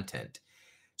game content.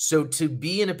 So to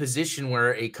be in a position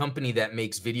where a company that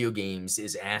makes video games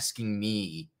is asking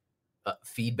me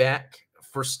feedback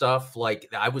for stuff. Like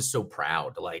I was so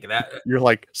proud, like that. You're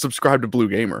like, subscribe to Blue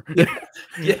Gamer.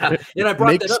 Yeah, and I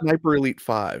brought Make that up. Sniper Elite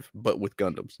 5, but with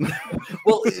Gundams.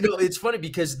 Well, it's funny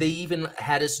because they even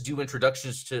had us do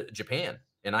introductions to Japan,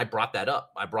 and I brought that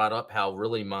up. I brought up how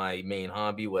really my main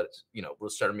hobby was, we'll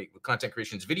start with content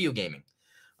creation is video gaming.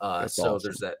 So awesome.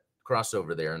 there's that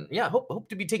crossover there, and yeah, hope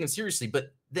to be taken seriously.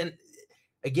 But then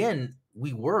again,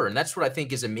 we were, and that's what I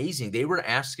think is amazing. They were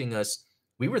asking us.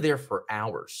 We were there for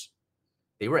hours.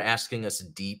 They were asking us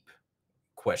deep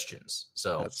questions.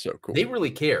 So that's so cool. They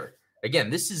really care. Again,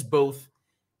 this is both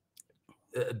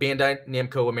Bandai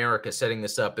Namco America setting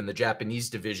this up and the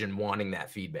Japanese division wanting that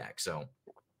feedback. So,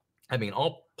 I mean,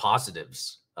 all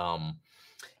positives.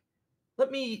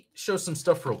 Let me show some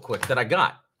stuff real quick that I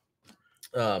got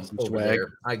over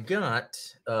there. I got,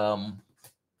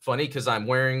 funny because I'm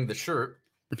wearing the shirt.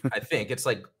 I think it's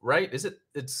like, right? Is it?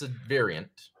 It's a variant.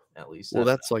 At least. Well,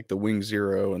 that's like the Wing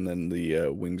Zero and then the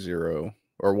Wing Zero,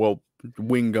 or well,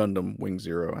 Wing Gundam Wing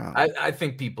Zero. I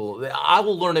think people, I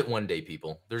will learn it one day,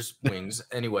 people. There's wings.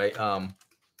 Anyway, and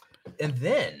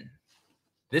then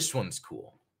this one's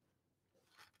cool.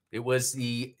 It was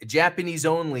the Japanese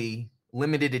only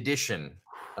limited edition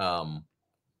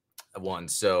one.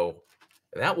 So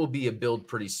that will be a build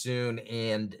pretty soon.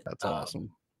 And that's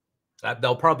awesome.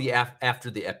 They'll probably be after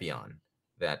the Epion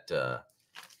that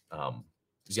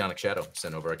Zionic Shadow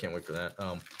sent over. I can't wait for that.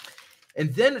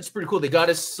 And then it's pretty cool. They got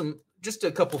us just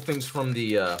a couple things from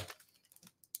the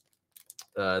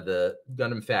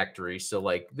Gundam factory. So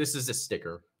like this is a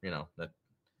sticker, that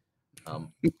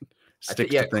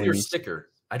clear sticker.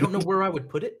 I don't know where I would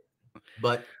put it,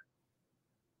 but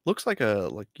looks like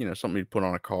something you'd put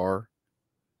on a car.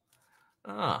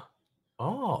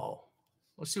 Oh,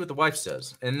 let's see what the wife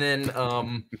says. And then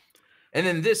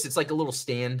this, it's like a little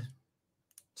stand.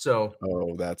 So,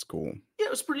 oh, that's cool. Yeah, it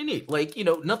was pretty neat. Like,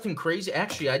 nothing crazy.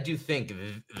 Actually, I do think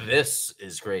this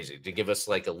is crazy to give us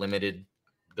like a limited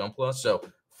Gunpla. So,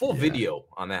 full video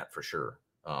on that for sure.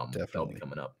 Definitely that'll be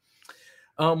coming up.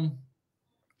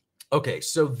 Okay,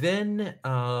 so then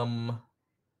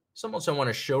something else I want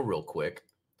to show real quick,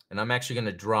 and I'm actually going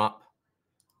to drop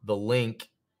the link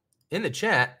in the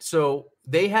chat. So,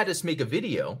 they had us make a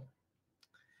video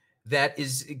that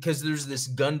is because there's this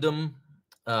Gundam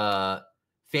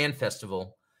fan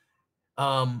festival.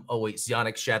 Oh wait,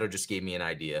 Zionic Shadow just gave me an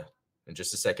idea. In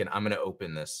just a second, I'm gonna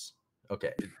open this.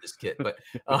 Okay, this kit, but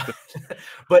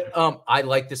I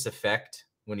like this effect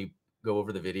when you go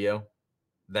over the video.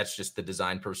 That's just the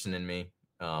design person in me.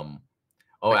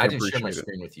 I didn't share my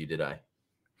screen with you, did I?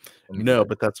 No,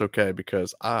 but that's okay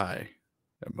because I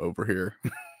am over here.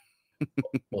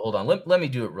 Well, hold on. Let me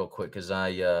do it real quick because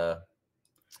there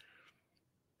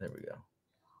we go.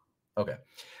 Okay.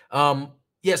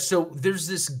 Yeah, so there's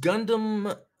this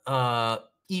Gundam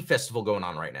E-Festival going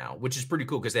on right now, which is pretty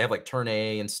cool because they have like Turn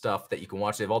A and stuff that you can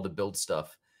watch. They have all the build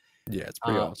stuff. Yeah, it's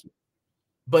pretty awesome.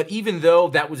 But even though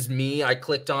that was me, I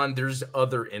clicked on, there's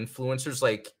other influencers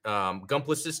like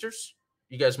Gunpla Sisters.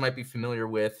 You guys might be familiar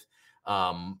with.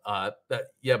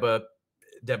 Deba,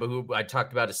 who I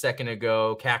talked about a second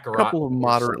ago, Kakarot. A couple of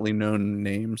moderately known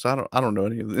names. I don't know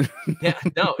any of them. Yeah,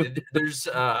 no, there's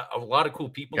a lot of cool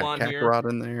people on here. Kakarot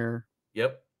in there.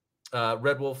 Yep.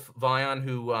 Red Wolf Vion,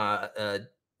 who I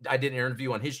did an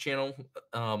interview on his channel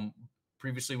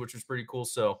previously, which was pretty cool.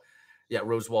 So yeah,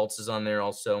 Rose Waltz is on there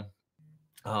also.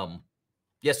 So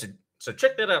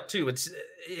check that out too. It's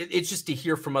just to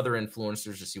hear from other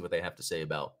influencers to see what they have to say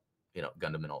about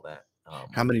Gundam and all that.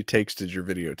 How many takes did your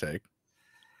video take?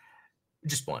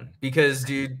 Just one, because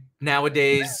dude,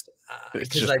 nowadays,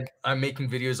 because I'm making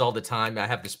videos all the time. I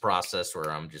have this process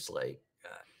where I'm just like,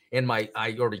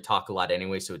 I already talk a lot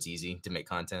anyway, so it's easy to make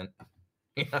content.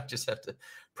 I just have to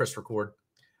press record.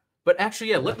 But actually,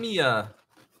 yeah, let me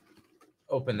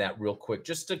open that real quick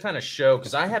just to kind of show,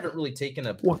 because I haven't really taken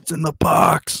a what's in the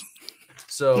box.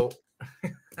 So,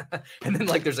 and then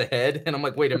like there's a head, and I'm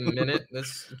like, wait a minute,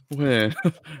 this.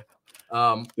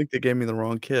 I think they gave me the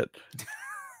wrong kit.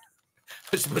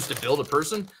 I was supposed to build a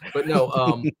person, but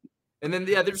no. And then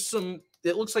there's some.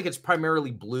 It looks like it's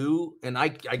primarily blue, and I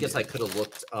guess I could have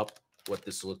looked up what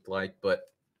this looked like, but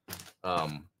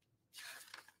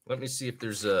let me see if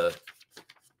there's a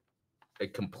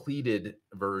completed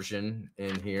version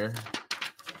in here.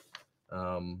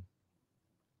 Hard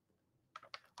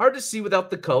to see without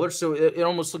the color, so it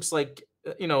almost looks like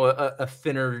a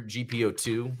thinner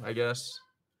GPO2, I guess.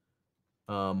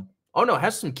 Oh no, it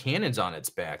has some cannons on its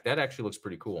back. That actually looks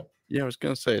pretty cool. Yeah, I was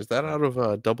gonna say, is that out of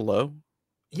 00?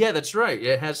 Yeah, that's right.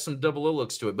 It has some 00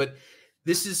 looks to it, but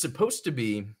this is supposed to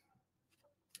be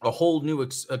a whole new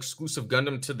exclusive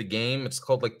Gundam to the game. It's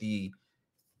called like the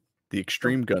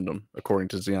Extreme Gundam, according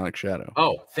to Xeonic Shadow.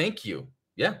 oh, thank you.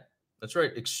 Yeah, that's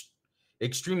right.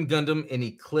 Extreme Gundam in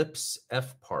Eclipse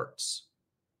F parts.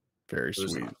 Very It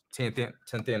was sweet.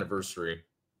 10th anniversary.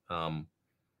 Um,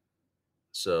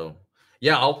 so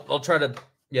yeah, I'll try to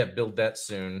build that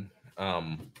soon.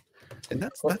 And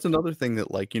that's another thing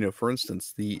that, like, for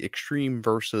instance, the Extreme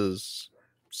Versus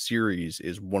series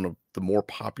is one of the more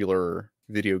popular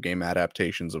video game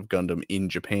adaptations of Gundam in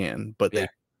Japan, but Yeah.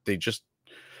 they just,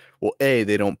 well, A,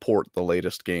 they don't port the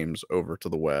latest games over to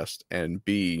the West, and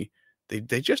B,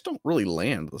 they just don't really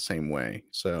land the same way.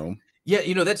 So Yeah,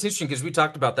 that's interesting because we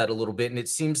talked about that a little bit, and it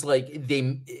seems like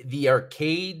the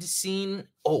arcade scene.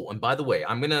 Oh, and by the way,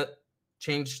 I'm gonna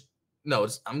change. No,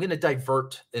 I'm gonna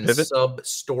divert and pivot?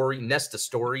 nest a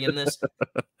story in this.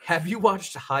 Have you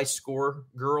watched High Score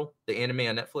Girl, the anime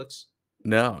on Netflix?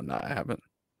 No, I haven't.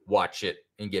 Watch it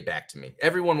and get back to me.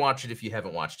 Everyone watch it if you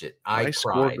haven't watched it. I High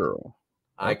Score cried. Girl.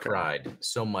 I Okay. cried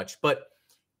so much, but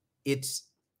it's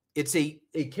a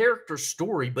character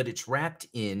story, but it's wrapped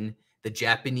in the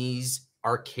Japanese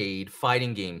arcade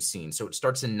fighting game scene. So it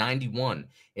starts in 91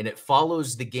 and it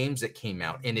follows the games that came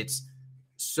out. And it's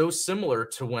so similar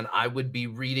to when I would be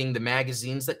reading the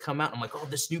magazines that come out. I'm like, oh,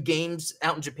 this new game's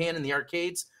out in Japan in the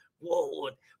arcades. Whoa.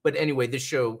 But anyway, this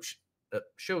show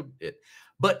showed it.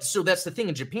 But so that's the thing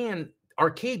in Japan,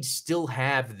 arcades still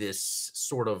have this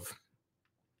sort of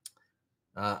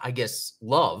I guess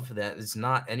love that is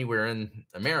not anywhere in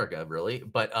America really,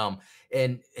 but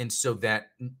and so that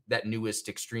newest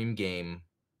Extreme game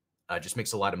just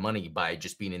makes a lot of money by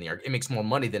just being in the arcade. It makes more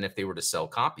money than if they were to sell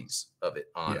copies of it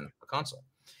Yeah. on a console.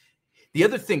 The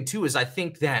other thing too is I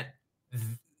think that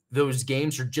those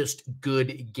games are just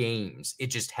good games. It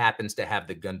just happens to have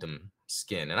the Gundam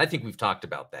skin, and I think we've talked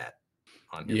about that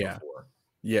on here Yeah. before.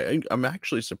 Yeah, and I'm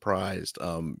actually surprised.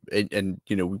 And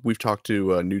we've talked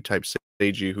to New Type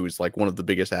Seiji, who is like one of the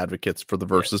biggest advocates for the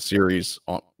Versus series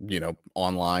on,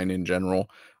 online in general.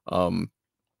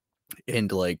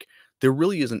 And like there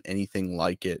really isn't anything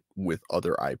like it with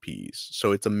other IPs.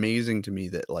 So it's amazing to me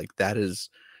that like that is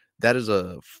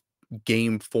a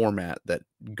game format that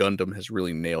Gundam has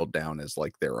really nailed down as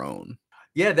like their own.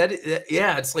 Yeah,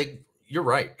 yeah, it's like you're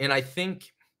right, and I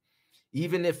think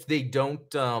even if they don't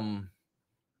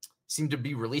seem to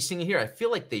be releasing it here. I feel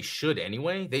like they should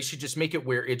anyway. They should just make it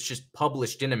where it's just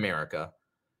published in America,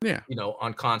 Yeah.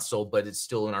 on console, but it's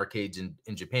still in arcades in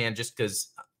Japan. Just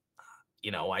because,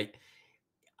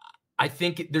 I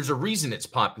think there's a reason it's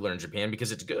popular in Japan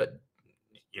because it's good.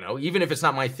 Even if it's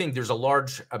not my thing, there's a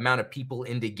large amount of people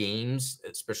into games,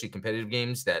 especially competitive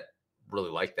games, that really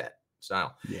like that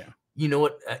style. Yeah. You know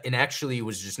what? And actually, it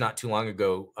was just not too long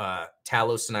ago.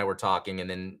 Talos and I were talking, and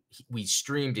then we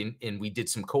streamed and we did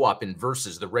some co-op in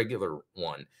Versus, the regular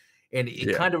one. And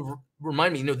it kind of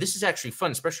reminded me, this is actually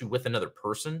fun, especially with another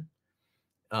person.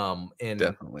 And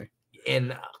Definitely.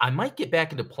 And I might get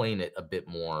back into playing it a bit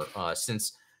more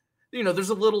since, there's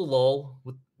a little lull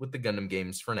with the Gundam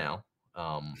games for now.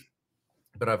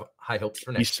 But I have high hopes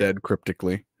for next He said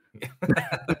cryptically.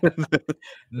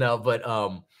 No, but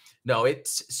no,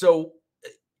 it's so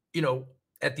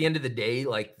at the end of the day,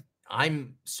 like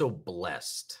I'm so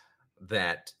blessed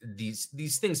that these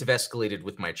things have escalated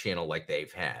with my channel like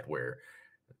they've had, where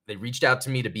they reached out to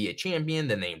me to be a champion,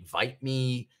 then they invite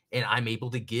me, and I'm able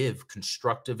to give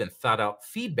constructive and thought out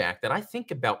feedback that I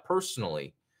think about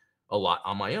personally a lot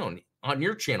on my own. On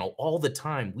your channel all the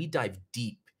time, we dive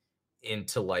deep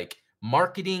into like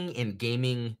marketing and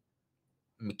gaming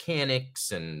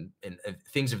mechanics and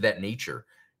things of that nature.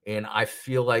 And I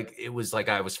feel like it was like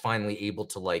I was finally able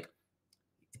to like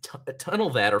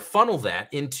tunnel that or funnel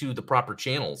that into the proper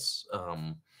channels.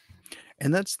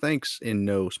 And that's thanks in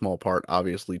no small part,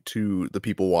 obviously, to the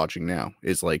people watching now.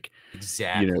 Is like,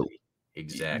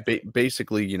 Exactly.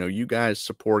 Basically, you guys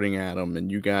supporting Adam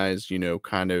and you guys,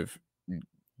 kind of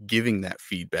giving that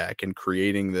feedback and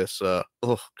creating this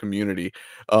community.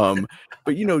 But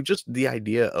just the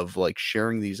idea of like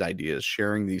sharing these ideas,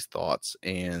 sharing these thoughts,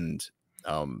 and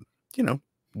you know,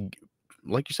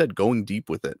 like you said, going deep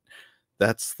with it.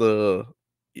 That's the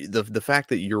fact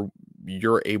that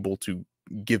you're able to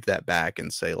give that back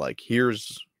and say like,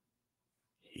 here's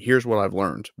what I've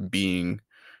learned being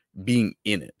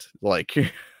in it.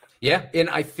 Like Yeah, and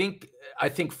I think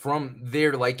from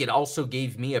there, like it also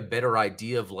gave me a better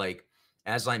idea of like,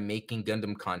 as I'm making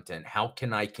Gundam content, how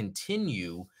can I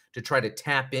continue to try to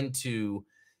tap into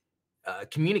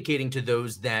communicating to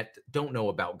those that don't know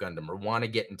about Gundam or want to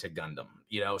get into Gundam,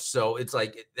 So it's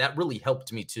like that really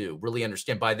helped me to really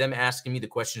understand by them asking me the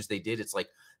questions they did. It's like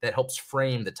that helps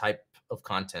frame the type of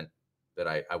content that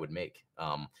I would make.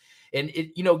 And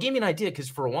it, gave me an idea because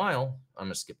for a while, I'm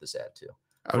gonna skip this ad too.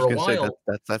 I was For a gonna say that while,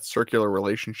 that's that circular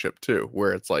relationship too,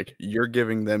 where it's like you're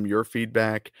giving them your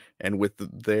feedback, and with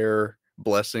their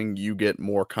blessing, you get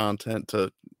more content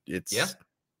to. yeah, It's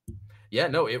yeah,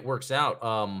 no, it works out.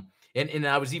 And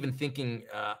I was even thinking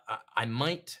I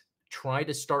might try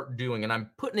to start doing, and I'm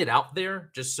putting it out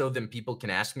there just so then people can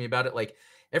ask me about it. Like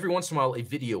every once in a while, a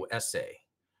video essay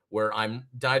where I'm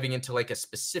diving into like a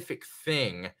specific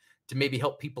thing to maybe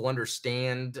help people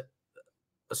understand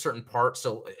a certain part.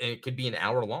 So and it could be an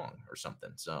hour long or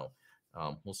something. So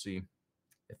we'll see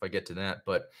if I get to that.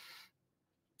 But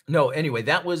no, anyway,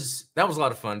 that was a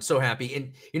lot of fun. So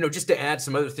happy. And just to add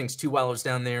some other things too while I was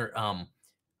down there,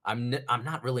 I'm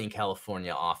not really in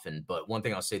California often, but one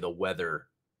thing I'll say, uh, the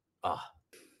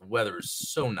weather is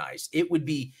so nice. It would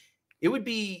be in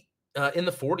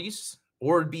the 40s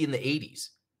or it'd be in the 80s.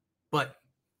 But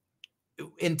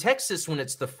in Texas, when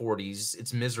it's the 40s,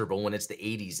 it's miserable. When it's the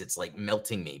 80s, it's like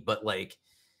melting me. But like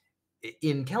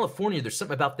in California, there's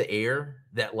something about the air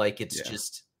that like yeah,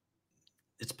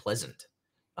 it's pleasant.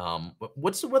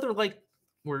 What's the weather like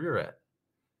where you're at?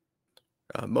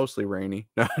 mostly rainy.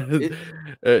 It,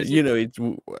 is it? It's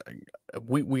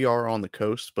we are on the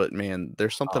coast, but man,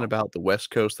 there's something Oh, about the West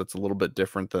Coast that's a little bit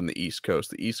different than the East Coast.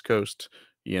 The East Coast,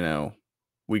 you know,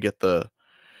 we get the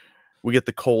we get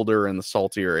the colder and the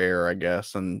saltier air, I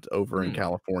guess, and over in hmm.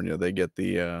 California, they get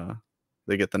the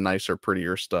nicer,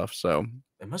 prettier stuff. So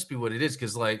It must be what it is,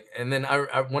 because like, and then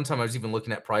I one time I was even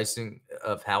looking at prices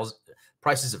of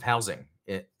housing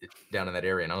down in that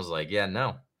area, and I was like, yeah,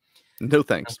 no, no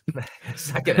thanks.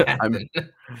 it's not gonna I'm happen.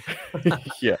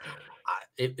 yeah,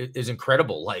 It is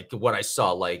incredible, like what I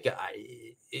saw. Like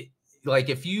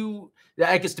if you,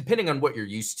 I guess depending on what you're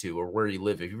used to or where you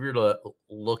live, if you were to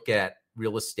look at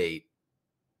real estate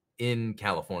in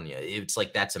California, it's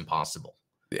like that's impossible.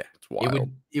 yeah, it's It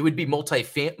wild. would be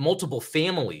multiple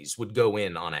families would go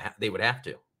in on they would have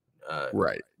to. Uh,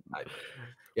 Right. I,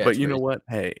 yeah, But it's you know crazy. what?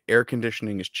 Hey, air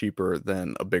conditioning is cheaper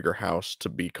than a bigger house to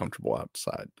be comfortable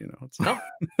outside, It's Oh,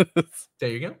 it's there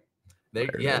you go. There,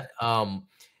 there it is. yeah.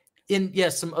 In yeah,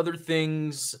 some other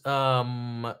things.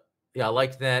 Yeah, I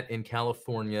liked that in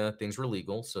California things were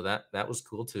legal, so that was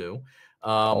cool too.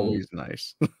 Um, Always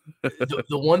nice. the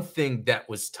one thing that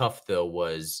was tough though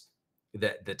was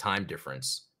that the time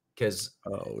difference because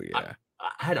Oh, I, yeah.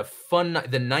 I had a fun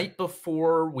night. The night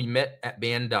before we met at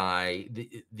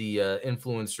Bandai, the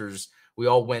influencers, we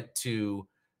all went to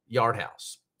Yard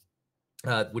House,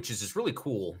 which is this really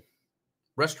cool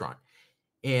restaurant.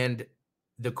 And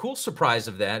the cool surprise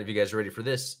of that, if you guys are ready for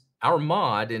this, our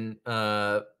mod and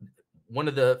one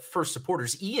of the first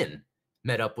supporters, Ian,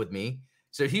 met up with me.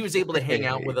 So he was able to hang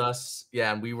out Hey. with us.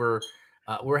 Yeah, and we were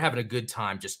having a good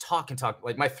time, just talking.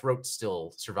 Like my throat's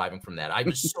still surviving from that. I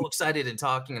was so excited and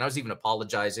talking, and I was even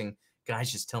apologizing.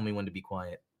 Guys, just tell me when to be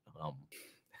quiet. Um,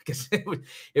 because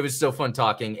it was so fun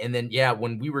talking. And then yeah,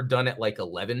 when we were done at like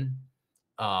 11,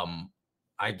 um,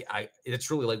 I it's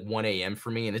really like 1 a.m.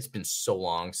 for me, and it's been so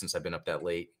long since I've been up that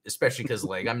late, especially because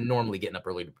like I'm normally getting up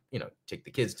early to take the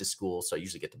kids to school, so I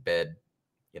usually get to bed,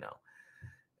 you know,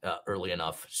 early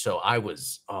enough. So I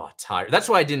was tired. That's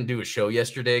why I didn't do a show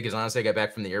yesterday because honestly, I got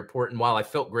back from the airport, and while I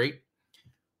felt great,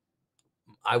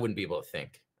 I wouldn't be able to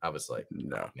think. I was like, oh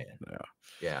No, man, no.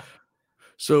 yeah.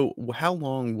 So, how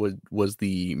long was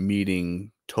the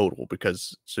meeting total?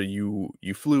 Because so you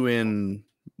flew in,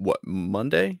 what,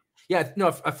 Monday? Yeah, no,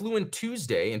 I flew in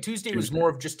Tuesday, and Tuesday was Tuesday. more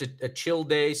of just a chill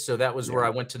day. So that was where Yeah. I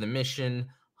went to the mission,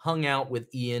 hung out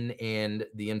with Ian and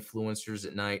the influencers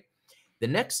at night. The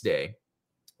next day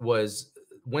was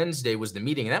Wednesday was the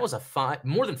meeting, and that was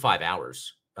more than 5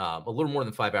 hours, a little more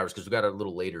than 5 hours because we got a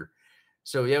little later.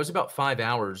 So yeah, it was about 5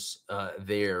 hours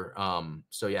there.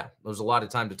 So yeah, there was a lot of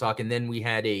time to talk, and then we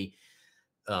had a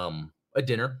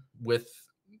dinner with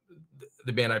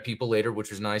the Bandai people later,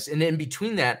 which was nice. And then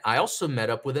between that, I also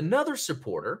met up with another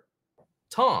supporter,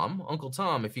 Tom, Uncle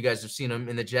Tom. If you guys have seen him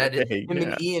in the chat, him Hey, and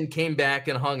yeah. Ian came back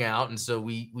and hung out, and so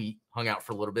we hung out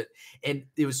for a little bit, and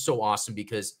it was so awesome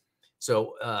because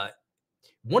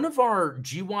one of our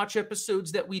G Watch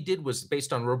episodes that we did was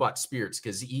based on robot spirits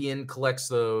because Ian collects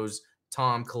those,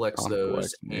 Tom collects Tom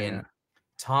those, collection, and yeah.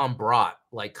 Tom brought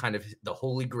like kind of the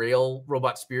holy grail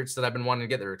robot spirits that I've been wanting to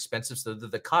get. They're expensive, so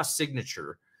the cost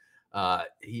signature.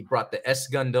 He brought the S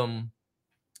Gundam,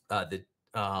 uh, the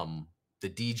the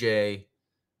DJ.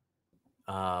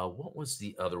 What was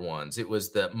the other ones? It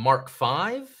was the Mark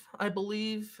V, I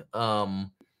believe.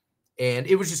 And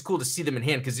it was just cool to see them in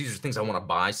hand because these are things I want to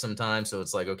buy sometimes. So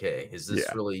it's like, okay, is this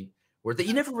Yeah. really worth it?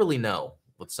 You never really know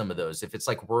with some of those if it's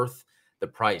like worth the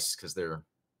price because they're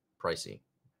pricey.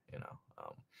 you know.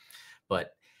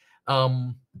 But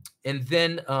and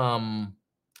then I'm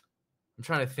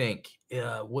trying to think,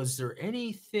 was there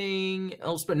anything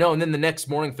else? But no, and then the next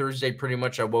morning, Thursday, pretty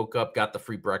much I woke up, got the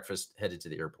free breakfast, headed to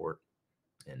the airport,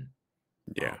 and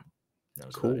Yeah. that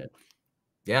was about Cool. it.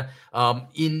 Yeah.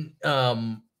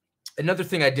 Another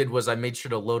thing I did was I made sure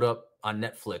to load up on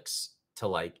Netflix to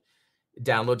like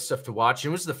download stuff to watch.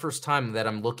 And it was the first time that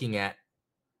I'm looking at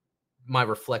my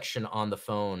reflection on the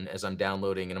phone as I'm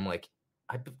downloading, and I'm like,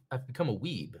 I've become a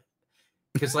weeb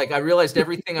because like I realized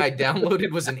everything I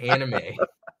downloaded was an anime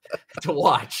to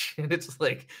watch, and it's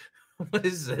like, what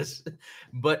is this?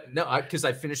 But no, because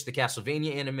I finished the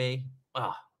Castlevania anime.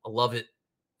 Ah, I love it.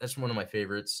 That's one of my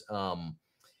favorites.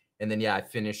 And then yeah, I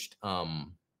finished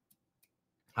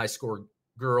High Score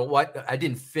Girl. Well, I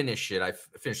didn't finish it. I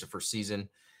finished the first season.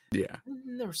 Yeah.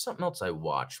 And there was something else I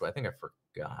watched, but I think I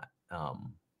forgot.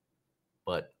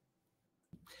 But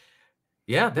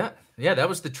yeah, that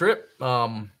was the trip.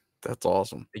 That's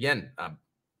awesome. Again, I'm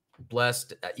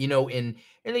blessed, and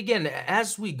again,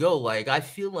 as we go, like I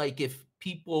feel like if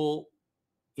people,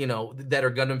 that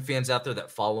are Gundam fans out there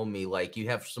that follow me, like you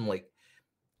have some like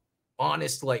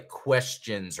honest like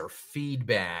questions or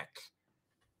feedback,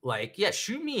 like, yeah,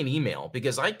 shoot me an email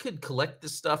because I could collect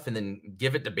this stuff and then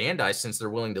give it to Bandai since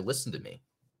they're willing to listen to me.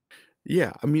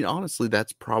 Yeah, I mean, honestly,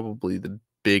 that's probably the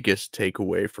biggest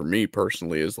takeaway for me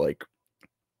personally is like,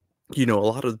 a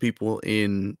lot of the people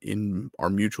in our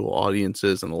mutual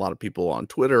audiences and a lot of people on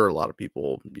Twitter, a lot of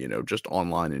people, just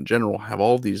online in general have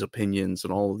all these opinions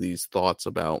and all of these thoughts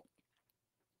about,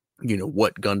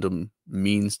 what Gundam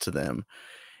means to them.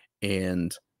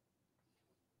 And,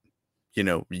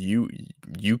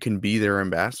 you can be their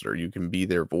ambassador, you can be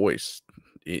their voice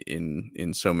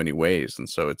in so many ways. And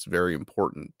so it's very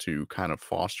important to kind of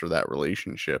foster that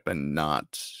relationship and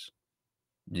not,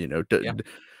 Yeah.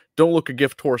 don't look a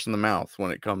gift horse in the mouth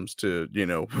when it comes to,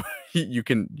 you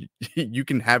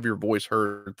can have your voice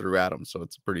heard through Adam. So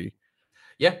it's pretty.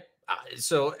 Yeah.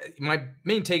 So my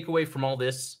main takeaway from all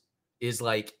this is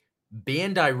like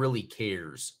Bandai really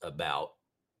cares about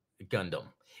Gundam.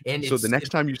 And So the it's next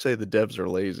time you say the devs are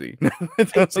lazy.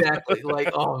 exactly like,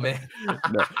 oh man.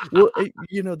 No.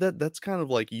 Well, that's kind of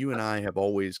like you and I have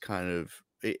always kind of,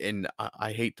 and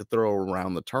I hate to throw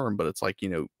around the term, but it's like,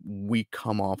 we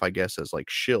come off, I guess, as like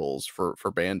shills for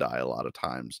Bandai a lot of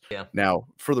times. Yeah. Now,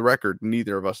 for the record,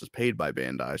 neither of us is paid by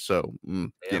Bandai, so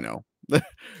Yeah. Even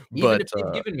but if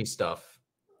they've given me stuff,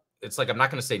 it's like I'm not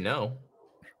going to say no.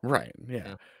 right,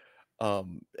 yeah. Yeah.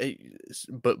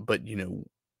 But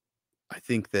I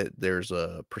think that there's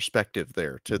a perspective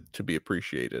there to be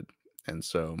appreciated. And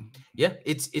so, Yeah,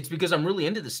 it's because I'm really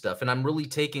into this stuff and I'm really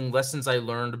taking lessons I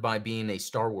learned by being a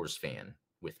Star Wars fan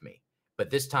with me. But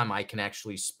this time I can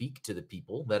actually speak to the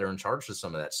people that are in charge of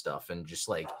some of that stuff and just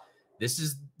like, this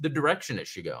is the direction it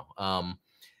should go. And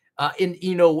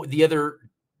the other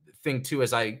thing too,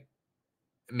 as I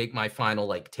make my final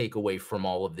like takeaway from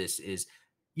all of this is,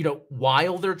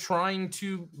 while they're trying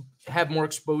to have more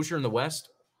exposure in the West,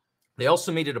 they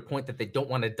also made it a point that they don't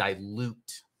want to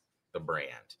dilute the brand.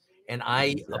 And I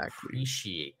exactly.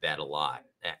 appreciate that a lot,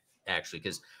 actually,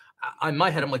 because in my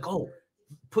head, I'm like, oh,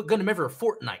 put Gundam everywhere,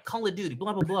 Fortnite, Call of Duty,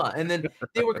 blah, blah, blah. And then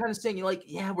they were kind of saying, like,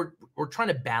 yeah, we're trying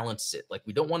to balance it. Like,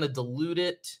 we don't want to dilute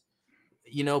it,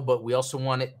 but we also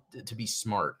want it to be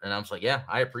smart. And I was like, yeah,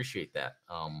 I appreciate that.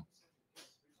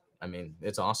 I mean,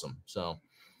 it's awesome. So,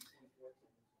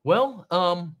 well,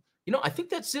 I think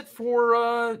that's it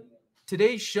for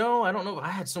today's show. I don't know. I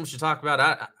had so much to talk about.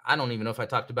 I don't even know if I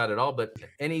talked about it all, but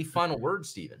any final words,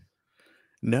 Steven?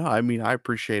 No, I mean, I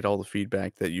appreciate all the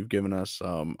feedback that you've given us.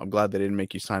 I'm glad they didn't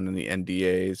make you sign any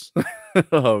NDAs.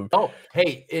 Oh,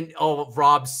 hey, and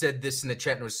Rob said this in the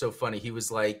chat and it was so funny. He was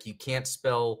like, you can't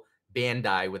spell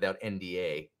Bandai without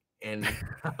NDA. And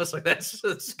I was like, that's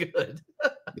good.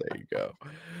 There you go.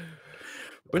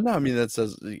 But no, I mean, that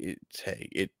says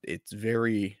it's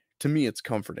very, to me, it's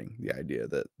comforting, the idea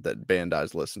that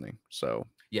Bandai's listening. So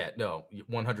yeah, no,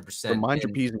 100%. so mind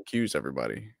your P's and Q's,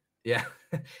 everybody. Yeah.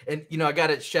 And I got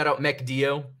to shout out Mech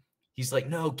Dio. He's like,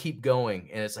 no, keep going.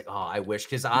 And it's like, oh, I wish,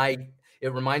 because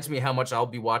it reminds me how much I'll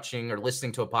be watching or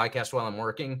listening to a podcast while I'm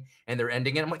working and they're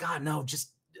ending it. I'm like, oh no,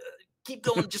 just keep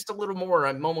going just a little more.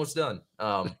 I'm almost done.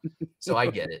 So I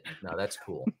get it. No, that's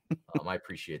cool. I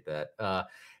appreciate that.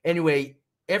 Anyway,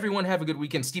 everyone have a good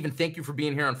weekend. Steven, thank you for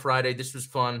being here on Friday. This was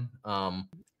fun.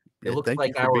 It looks thank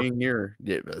like you for being here.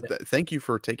 Yeah, thank you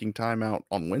for taking time out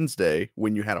on Wednesday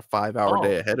when you had a 5-hour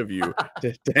day ahead of you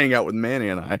to hang out with Manny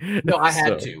and I. No, I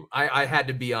had to. I had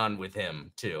to be on with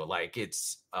him too. Like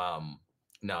it's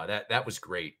no, that was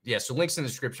great. Yeah, so links in the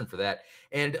description for that.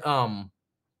 And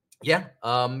Yeah.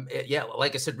 Yeah.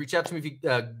 Like I said, reach out to me if you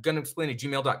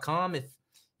gunexplain@gmail.com. If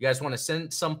you guys want to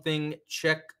send something,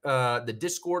 check the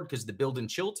Discord because the build and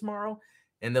chill tomorrow,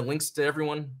 and the links to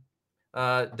everyone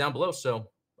down below. So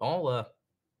all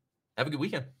have a good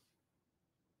weekend.